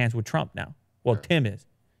shaking hands with Trump now. Well, yeah. Tim is.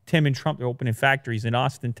 Tim and Trump are opening factories in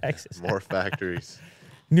Austin, Texas. More factories.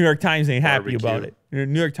 New York Times ain't happy Barbecue. about it.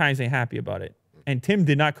 New York Times ain't happy about it. And Tim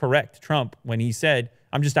did not correct Trump when he said,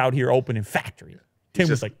 I'm just out here opening factories. Tim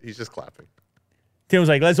was like, he's just clapping. Tim was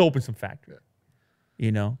like, let's open some factories. Yeah.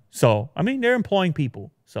 You know? So, I mean, they're employing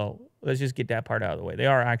people. So let's just get that part out of the way. They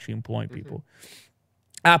are actually employing people.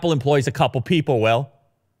 Apple employs a couple people, well.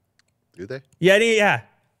 Do they? Yeah,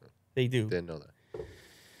 they do. Didn't know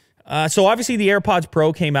that. So obviously the AirPods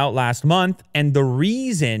Pro came out last month, and the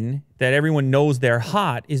reason that everyone knows they're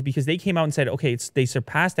hot is because they came out and said, okay, they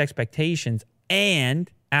surpassed expectations, and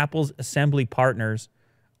Apple's assembly partners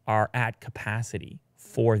are at capacity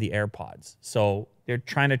for the AirPods. So they're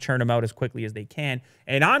trying to churn them out as quickly as they can.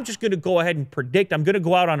 And I'm just going to go ahead and predict, I'm going to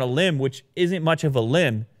go out on a limb, which isn't much of a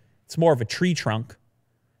limb. It's more of a tree trunk,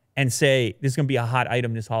 and say this is going to be a hot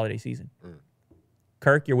item this holiday season.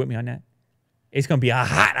 Kirk, you're with me on that? It's going to be a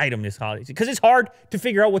hot item this holiday season because it's hard to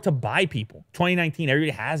figure out what to buy people. 2019,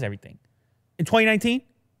 everybody has everything. In 2019,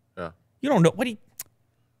 you don't know. What you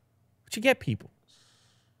get people?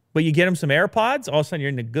 But you get them some AirPods, all of a sudden you're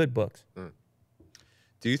in the good books.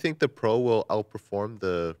 Do you think the Pro will outperform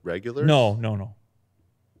the regulars? No. No.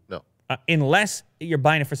 Unless you're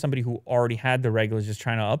buying it for somebody who already had the regulars, just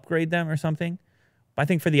trying to upgrade them or something. But I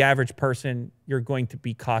think for the average person, you're going to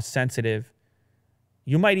be cost sensitive.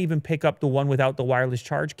 You might even pick up the one without the wireless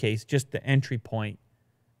charge case. Just the entry point,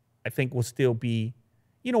 I think, will still be,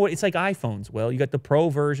 you know what? It's like iPhones. Well, you got the Pro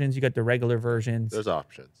versions, you got the regular versions. There's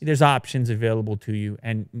options. There's options available to you,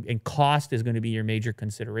 and cost is going to be your major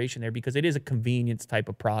consideration there because it is a convenience type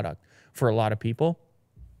of product for a lot of people.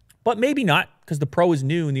 But maybe not because the Pro is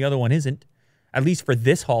new and the other one isn't, at least for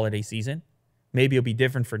this holiday season. Maybe it'll be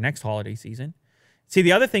different for next holiday season. See,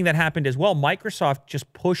 the other thing that happened as well, Microsoft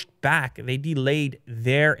just pushed back. They delayed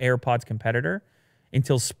their AirPods competitor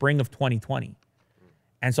until spring of 2020.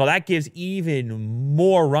 And so that gives even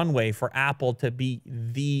more runway for Apple to be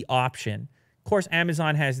the option. Of course,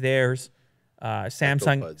 Amazon has theirs.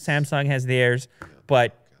 Samsung has theirs. Yeah,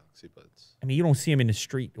 but, Galaxy Buds. I mean, you don't see them in the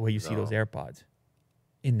street the way you see those AirPods.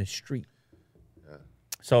 In the street. Yeah.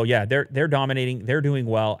 So, yeah, they're dominating. They're doing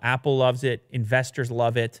well. Apple loves it. Investors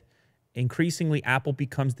love it. Increasingly, Apple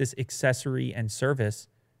becomes this accessory and services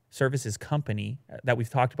company that we've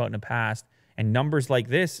talked about in the past. And numbers like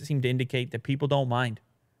this seem to indicate that people don't mind.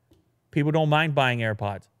 People don't mind buying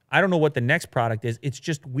AirPods. I don't know what the next product is. It's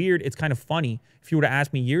just weird. It's kind of funny. If you were to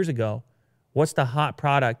ask me years ago, what's the hot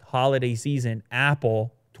product holiday season,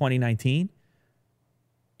 Apple 2019?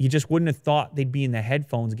 You just wouldn't have thought they'd be in the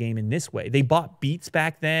headphones game in this way. They bought Beats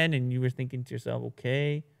back then, and you were thinking to yourself,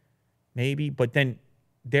 okay, maybe. But then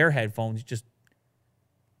their headphones just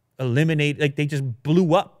eliminate, like they just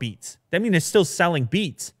blew up Beats. I mean, they're still selling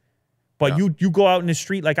Beats. But Yeah. you go out in the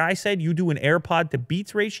street, like I said, you do an AirPod to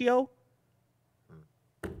Beats ratio.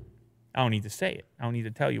 I don't need to say it. I don't need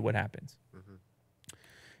to tell you what happens.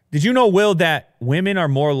 Did you know, Will, that women are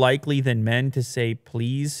more likely than men to say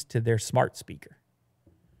please to their smart speaker?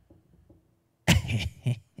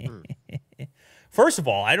 First of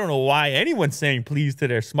all, I don't know why anyone's saying please to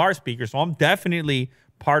their smart speaker, so I'm definitely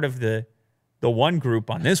part of the one group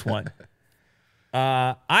on this one.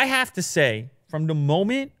 I have to say, from the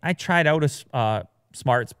moment I tried out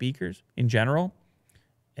smart speakers in general,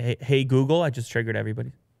 hey Google, I just triggered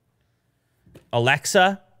everybody.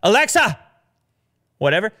 Alexa,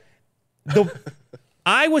 whatever.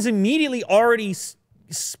 I was immediately already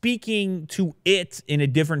speaking to it in a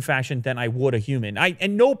different fashion than I would a human. At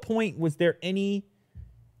no point was there any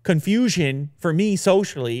confusion for me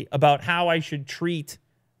socially about how I should treat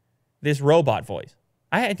this robot voice.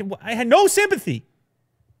 I had no sympathy.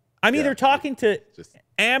 I'm either talking to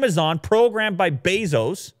Amazon, programmed by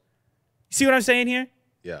Bezos. See what I'm saying here?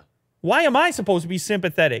 Yeah. Why am I supposed to be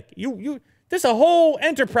sympathetic? There's a whole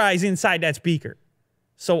enterprise inside that speaker.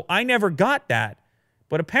 So I never got that.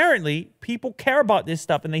 But apparently, people care about this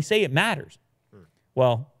stuff and they say it matters.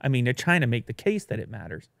 Well, I mean, they're trying to make the case that it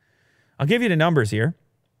matters. I'll give you the numbers here.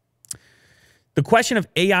 The question of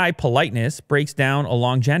AI politeness breaks down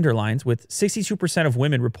along gender lines, with 62% of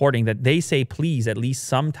women reporting that they say please at least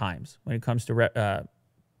sometimes when it comes to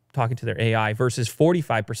talking to their AI versus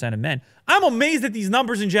 45% of men. I'm amazed at these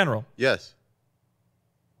numbers in general. Yes.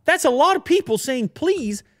 That's a lot of people saying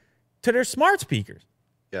please to their smart speakers.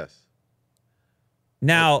 Yes.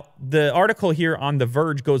 Now, the article here on The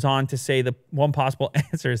Verge goes on to say the one possible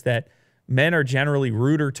answer is that men are generally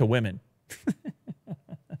ruder to women,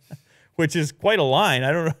 which is quite a line.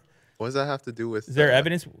 I don't know. What does that have to do with... Is there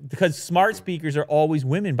evidence? Because smart speakers are always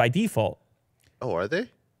women by default. Oh, are they?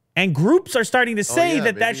 And groups are starting to say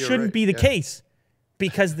yeah, that you're shouldn't right. be the case,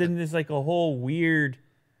 because then there's like a whole weird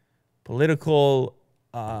political...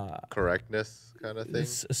 Correctness kind of thing?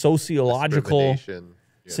 sociological Discrimination.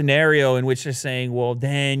 Yeah. scenario in which they're saying, well,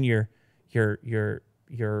 then you're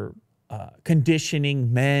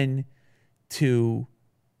conditioning men to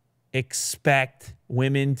expect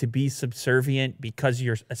women to be subservient because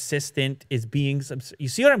your assistant is being you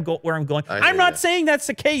see what where I'm going? I'm not saying that's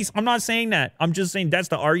the case. I'm not saying that. I'm just saying that's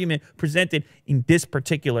the argument presented in this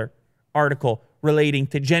particular article relating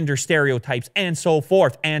to gender stereotypes and so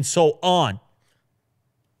forth and so on.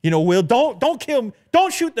 You know, Will, don't kill,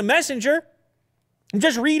 don't shoot the messenger. I'm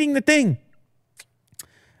just reading the thing.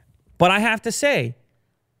 But I have to say,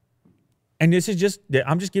 and this is just,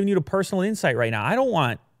 I'm just giving you the personal insight right now. I don't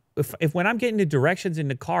want, if when I'm getting the directions in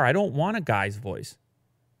the car, I don't want a guy's voice.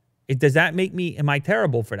 Does that make me, am I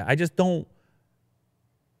terrible for that? I just don't,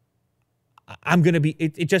 I'm going to be,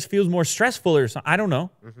 it just feels more stressful or something. I don't know.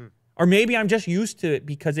 Or maybe I'm just used to it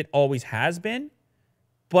because it always has been.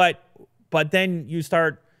 But then you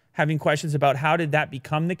start having questions about how did that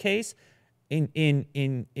become the case?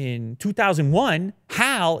 In 2001,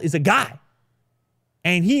 Hal is a guy,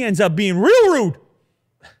 and he ends up being real rude.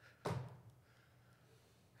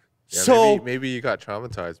 Yeah, So maybe you got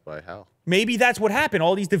traumatized by Hal. maybe that's what happened.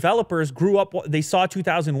 All these developers grew up, they saw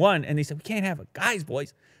 2001, and they said, we can't have a guy's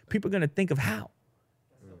voice. People are going to think of Hal.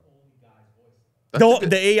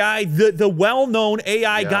 The AI, the well-known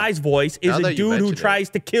AI guy's voice is Now a that you dude who mention it. tries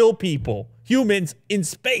to kill people, humans in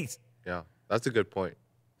space. Yeah, that's a good point.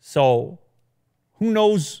 So who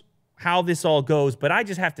knows how this all goes, but I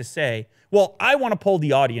just have to say, well, I want to poll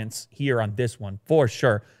the audience here on this one for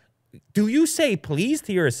sure. Do you say please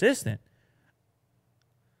to your assistant?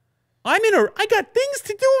 I got things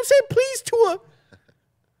to do. I'm saying please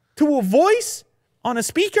to a voice on a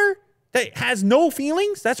speaker that has no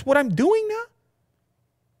feelings. That's what I'm doing now.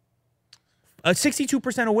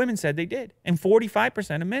 62% of women said they did, and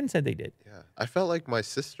 45% of men said they did. Yeah, I felt like my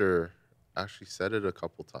sister actually said it a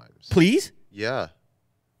couple times. Please? Yeah.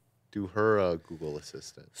 Do her Google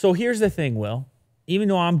Assistant. So here's the thing, Will. Even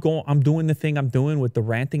though I'm doing the thing I'm doing with the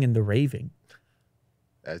ranting and the raving,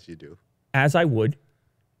 As you do. as I would,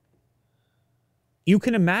 you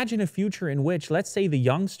can imagine a future in which, let's say, the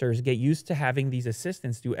youngsters get used to having these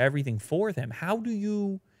assistants do everything for them. How do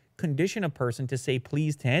you condition a person to say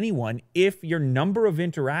please to anyone if your number of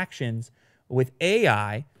interactions with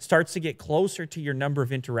AI starts to get closer to your number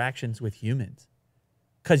of interactions with humans.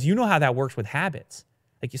 Because you know how that works with habits.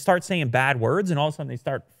 Like you start saying bad words and all of a sudden they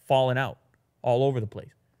start falling out all over the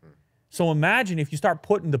place. So imagine if you start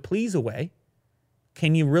putting the please away,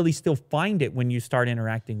 can you really still find it when you start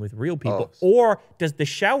interacting with real people? Oh. Or does the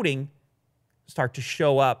shouting start to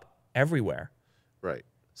show up everywhere? Right.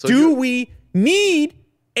 So Do we need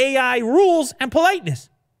AI rules and politeness?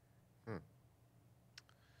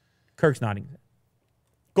 Kirk's nodding.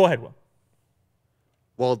 Go ahead, Will.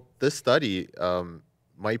 Well, this study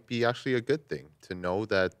might be actually a good thing to know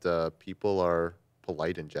that people are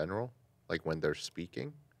polite in general, like when they're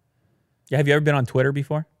speaking. Yeah, have you ever been on Twitter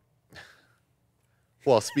before?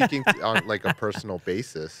 Well, speaking on like a personal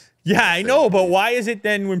basis. Yeah, I know, but why is it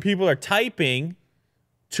then when people are typing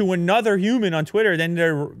to another human on Twitter, then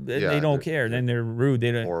they don't care, then they're rude,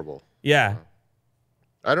 they don't. Horrible. Yeah.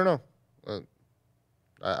 I don't know.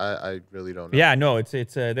 I really don't know. Yeah, no,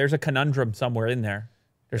 it's there's a conundrum somewhere in there.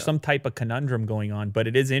 There's some type of conundrum going on, but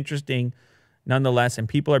it is interesting nonetheless, and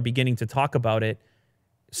people are beginning to talk about it.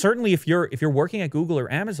 Certainly if you're working at Google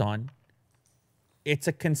or Amazon, it's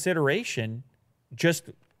a consideration. Just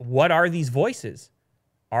what are these voices?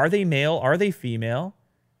 Are they male? Are they female?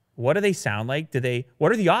 What do they sound like?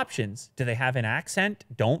 What are the options? Do they have an accent?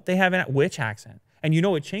 Don't they have which accent? And you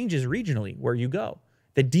know it changes regionally where you go.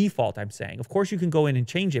 The default, I'm saying. Of course, you can go in and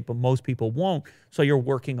change it, but most people won't. So you're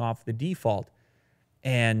working off the default.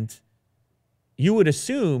 And you would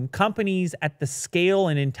assume companies at the scale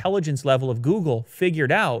and intelligence level of Google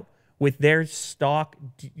figured out with their stock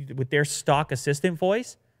assistant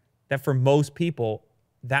voice that for most people,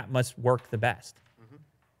 that must work the best.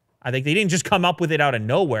 I think they didn't just come up with it out of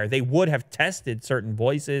nowhere. They would have tested certain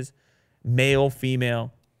voices, male,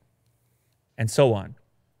 female, and so on.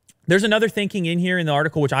 There's another thinking in here in the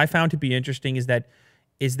article, which I found to be interesting, is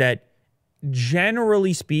that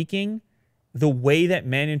generally speaking, the way that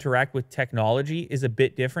men interact with technology is a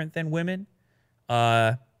bit different than women,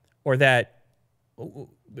 or that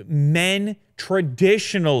men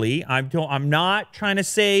traditionally, I'm not trying to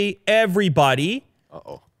say everybody.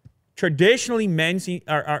 Traditionally, men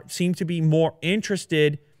seem to be more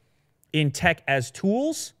interested in tech as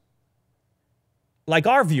tools, like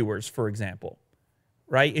our viewers, for example.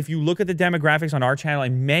 Right? If you look at the demographics on our channel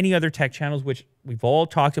and many other tech channels, which we've all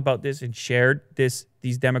talked about this and shared these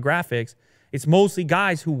demographics, it's mostly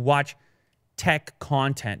guys who watch tech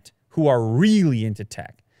content, who are really into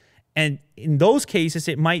tech. And in those cases,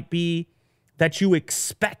 it might be that you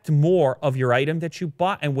expect more of your item that you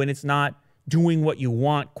bought, and when it's not doing what you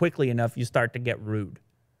want quickly enough, you start to get rude.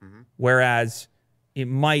 Whereas it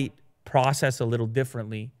might process a little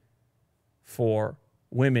differently for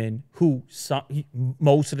women who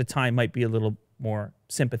most of the time might be a little more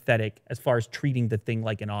sympathetic as far as treating the thing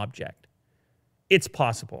like an object. It's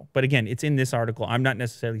possible. But again, it's in this article. I'm not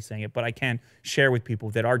necessarily saying it, but I can share with people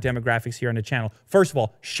that our demographics here on the channel. First of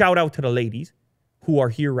all, shout out to the ladies who are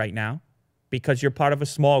here right now because you're part of a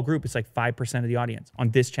small group. It's like 5% of the audience on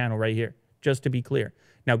this channel right here, just to be clear.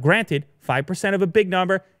 Now, granted, 5% of a big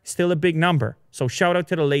number, still a big number. So shout out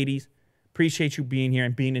to the ladies. Appreciate you being here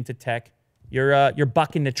and being into tech. You're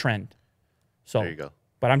bucking the trend. So there you go.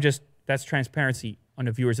 But that's transparency on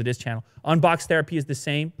the viewers of this channel. Unbox Therapy is the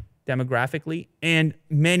same demographically, and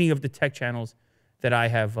many of the tech channels that I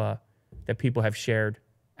have that people have shared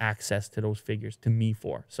access to those figures to me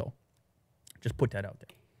for. So just put that out there.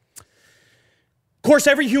 Of course,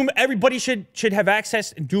 everybody should have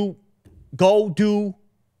access and do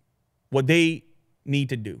what they need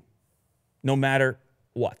to do, no matter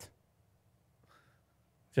what.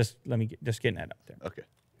 Just getting that out there. Okay.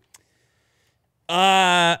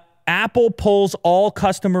 Apple pulls all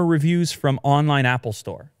customer reviews from online Apple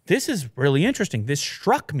Store. This is really interesting. This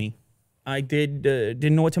struck me. I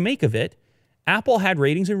didn't know what to make of it. Apple had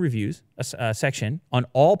ratings and reviews a section on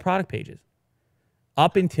all product pages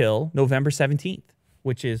up until November 17th,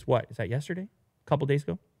 which is what? Is that yesterday? A couple days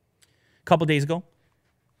ago?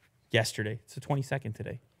 Yesterday. It's the 22nd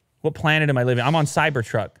today. What planet am I living? I'm on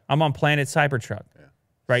Cybertruck. I'm on planet Cybertruck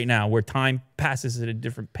right now, where time passes at a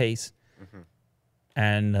different pace.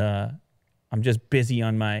 And I'm just busy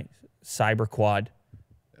on my cyber quad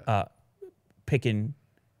picking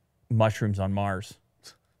mushrooms on Mars.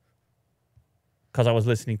 Because I was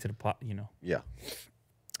listening to the Yeah.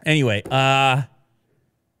 Anyway,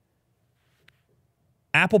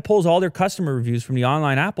 Apple pulls all their customer reviews from the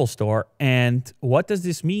online Apple Store. And what does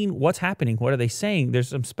this mean? What's happening? What are they saying? There's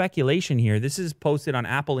some speculation here. This is posted on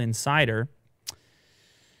Apple Insider.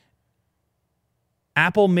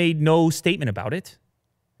 Apple made no statement about it.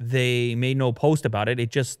 they made no post about it.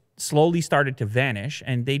 It just slowly started to vanish.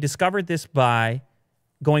 And they discovered this by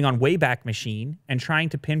going on Wayback Machine and trying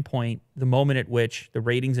to pinpoint the moment at which the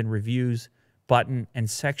ratings and reviews button and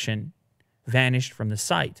section vanished from the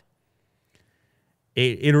site.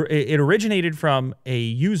 It originated from a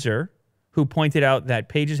user who pointed out that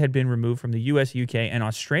pages had been removed from the US, UK, and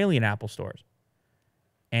Australian Apple stores.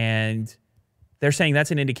 And they're saying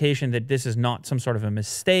that's an indication that this is not some sort of a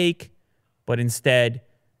mistake, but instead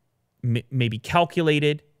maybe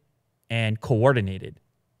calculated and coordinated.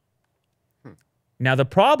 Now, the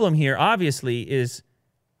problem here, obviously, is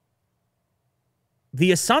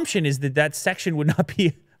the assumption is that that section would not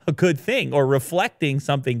be a good thing or reflecting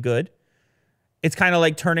something good. It's kind of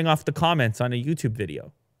like turning off the comments on a YouTube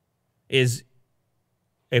video. Is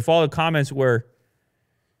if all the comments were,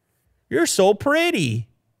 "You're so pretty,"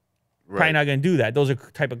 probably not going to do that. Those are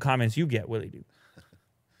the type of comments you get, Willie do.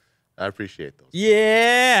 I appreciate those.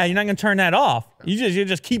 Yeah, you're not going to turn that off. You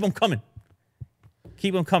just keep them coming.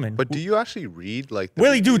 Keep them coming. But do you actually read like the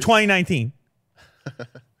Willie do reviews? 2019.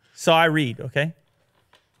 So I read, okay?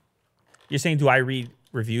 You're saying, do I read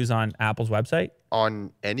reviews on Apple's website?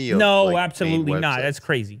 On any of No, like, absolutely main not. websites? That's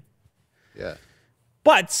crazy. Yeah.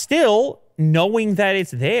 But still, knowing that it's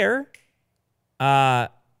there, knowing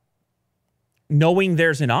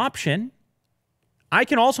there's an option, I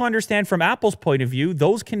can also understand from Apple's point of view,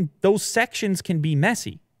 those sections can be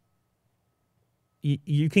messy.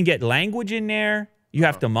 You can get language in there. You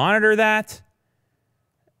have to monitor that.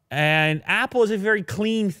 And Apple is a very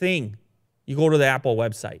clean thing. You go to the Apple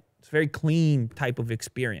website. It's a very clean type of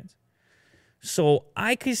experience. So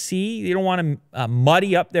I could see they don't want to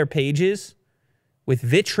muddy up their pages with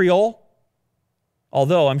vitriol.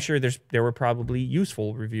 Although I'm sure there were probably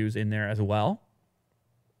useful reviews in there as well.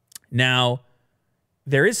 Now,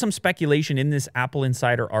 there is some speculation in this Apple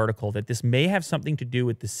Insider article that this may have something to do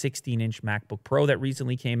with the 16-inch MacBook Pro that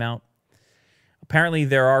recently came out. Apparently,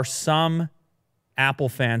 there are some Apple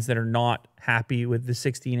fans that are not happy with the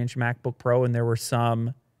 16-inch MacBook Pro, and there were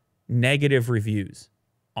some negative reviews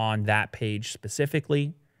on that page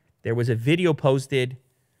specifically. There was a video posted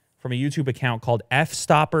from a YouTube account called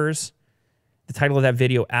F-Stoppers. The title of that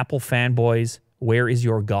video, Apple Fanboys, Where is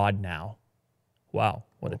Your God Now? Wow,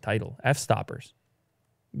 what a title. F-Stoppers.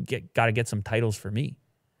 Got to get some titles for me.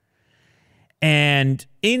 And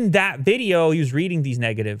in that video, he was reading these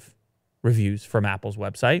negative reviews from Apple's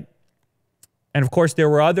website. And of course,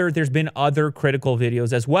 there's been other critical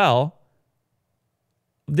videos as well.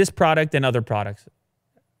 This product and other products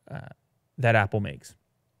that Apple makes.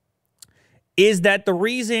 Is that the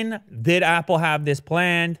reason? Did Apple have this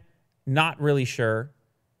planned? Not really sure.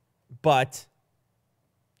 But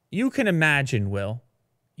you can imagine, Will,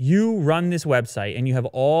 you run this website and you have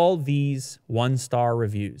all these one-star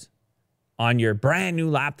reviews on your brand new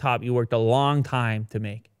laptop you worked a long time to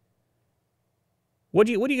make. What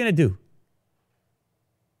are you going to do?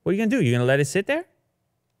 What are you going to do? You're going to let it sit there?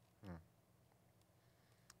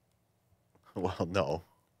 Well, no.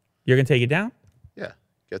 You're going to take it down? Yeah.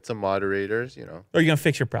 Get some moderators, Or are you going to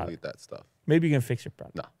fix your product? delete that stuff. Maybe you're going to fix your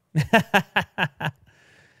product. No.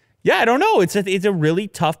 Yeah, I don't know. It's a really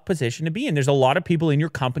tough position to be in. There's a lot of people in your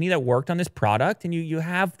company that worked on this product, and you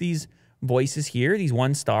have these voices here, these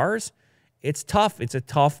one stars. It's tough. It's a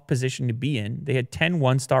tough position to be in. They had 10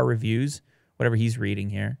 one-star reviews, whatever he's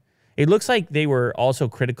reading here. It looks like they were also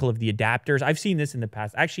critical of the adapters. I've seen this in the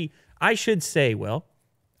past. Actually, I should say, Will,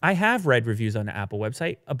 I have read reviews on the Apple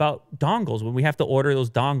website about dongles. When we have to order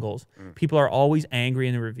those dongles, people are always angry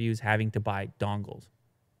in the reviews having to buy dongles.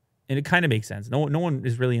 And it kind of makes sense. No one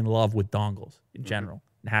is really in love with dongles in general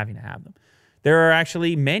and having to have them. There are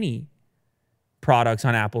actually many products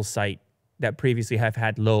on Apple's site that previously have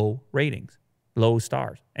had low ratings, low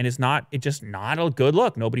stars. And it's just not a good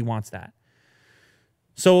look. Nobody wants that.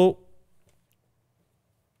 So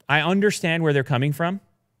I understand where they're coming from,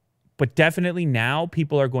 but definitely now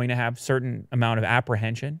people are going to have certain amount of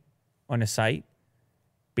apprehension on a site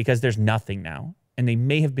because there's nothing now. And they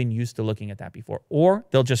may have been used to looking at that before. Or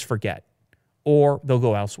they'll just forget. Or they'll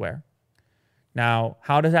go elsewhere. Now,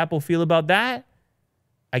 how does Apple feel about that?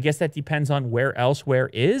 I guess that depends on where elsewhere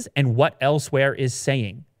is and what elsewhere is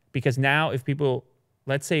saying. Because now if people,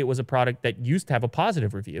 let's say it was a product that used to have a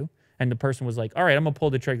positive review, and the person was like, all right, I'm going to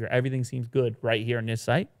pull the trigger. Everything seems good right here on this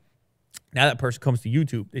site. Now that person comes to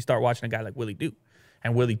YouTube. They start watching a guy like Willie Do.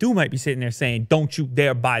 And Willie Do might be sitting there saying, don't you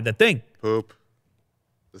dare buy the thing. Poop.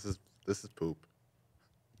 This is poop.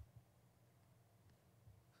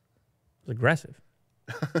 It's aggressive.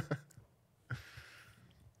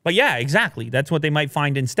 But yeah, exactly. That's what they might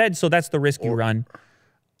find instead. So that's the risk you run.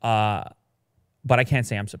 but I can't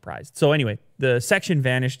say I'm surprised. So anyway, the section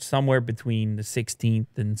vanished somewhere between the 16th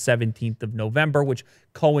and 17th of November, which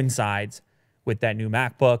coincides with that new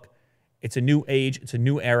MacBook. It's a new age. It's a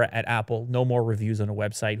new era at Apple. No more reviews on a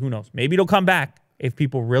website. Who knows? Maybe it'll come back if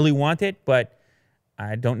people really want it, but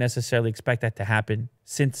I don't necessarily expect that to happen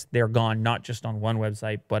since they're gone, not just on one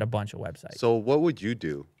website, but a bunch of websites. So what would you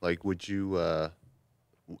do? Like, would you,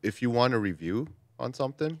 if you want a review on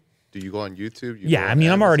something, do you go on YouTube? You Yeah, go I mean,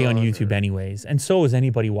 I'm already on Amazon, YouTube or- anyways, and so is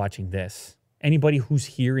anybody watching this. Anybody who's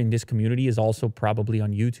here in this community is also probably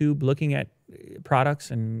on YouTube looking at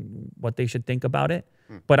products and what they should think about it.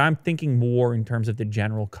 But I'm thinking more in terms of the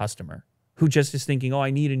general customer who just is thinking, oh,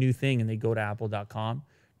 I need a new thing, and they go to apple.com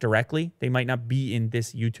directly. They might not be in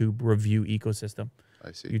this YouTube review ecosystem,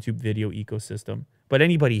 I see. YouTube video ecosystem. But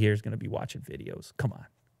anybody here is going to be watching videos. Come on.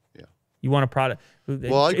 Yeah. You want a product?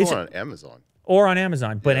 Well, I go on Amazon. Or on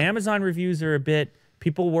Amazon. But Yeah. Amazon reviews are a bit,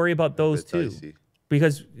 people worry about those Bit too. dicey.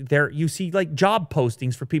 Because you see like job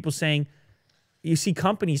postings for people saying, you see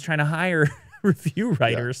companies trying to hire review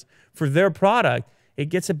writers for their product. It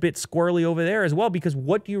gets a bit squirrely over there as well, because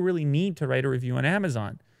what do you really need to write a review on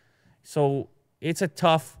Amazon? So it's a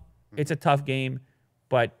tough game,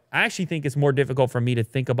 but I actually think it's more difficult for me to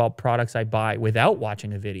think about products I buy without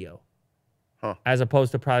watching a video, as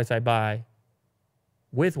opposed to products I buy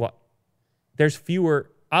with what. There's fewer.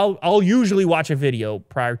 I'll usually watch a video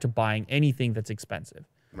prior to buying anything that's expensive,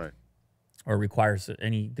 Right. or requires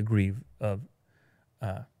any degree of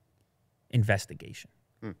investigation.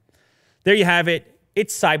 There you have it.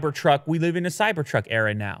 It's Cybertruck. We live in a Cybertruck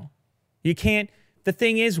era now. You can't. The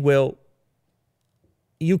thing is, Will,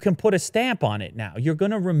 you can put a stamp on it now. You're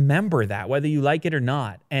going to remember that, whether you like it or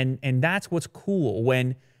not. And that's what's cool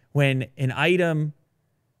when an item,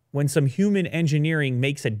 when some human engineering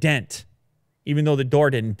makes a dent, even though the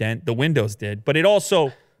door didn't dent, the windows did, but it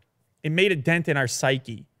made a dent in our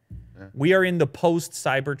psyche. Yeah. We are in the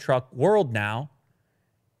post-Cybertruck world now,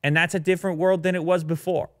 and that's a different world than it was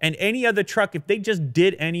before. And any other truck, if they just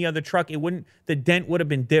did any other truck, the dent would have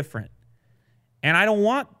been different. And I don't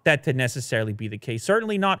want that to necessarily be the case.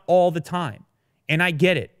 Certainly not all the time. And I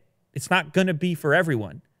get it. It's not going to be for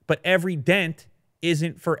everyone. But every dent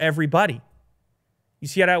isn't for everybody. You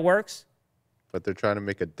see how that works? But they're trying to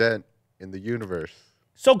make a dent in the universe.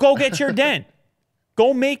 So go get your dent.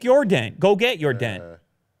 Go make your dent. Go get your dent.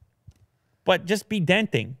 But just be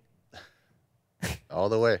denting. All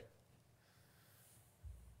the way.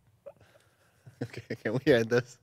 Okay, can we end this?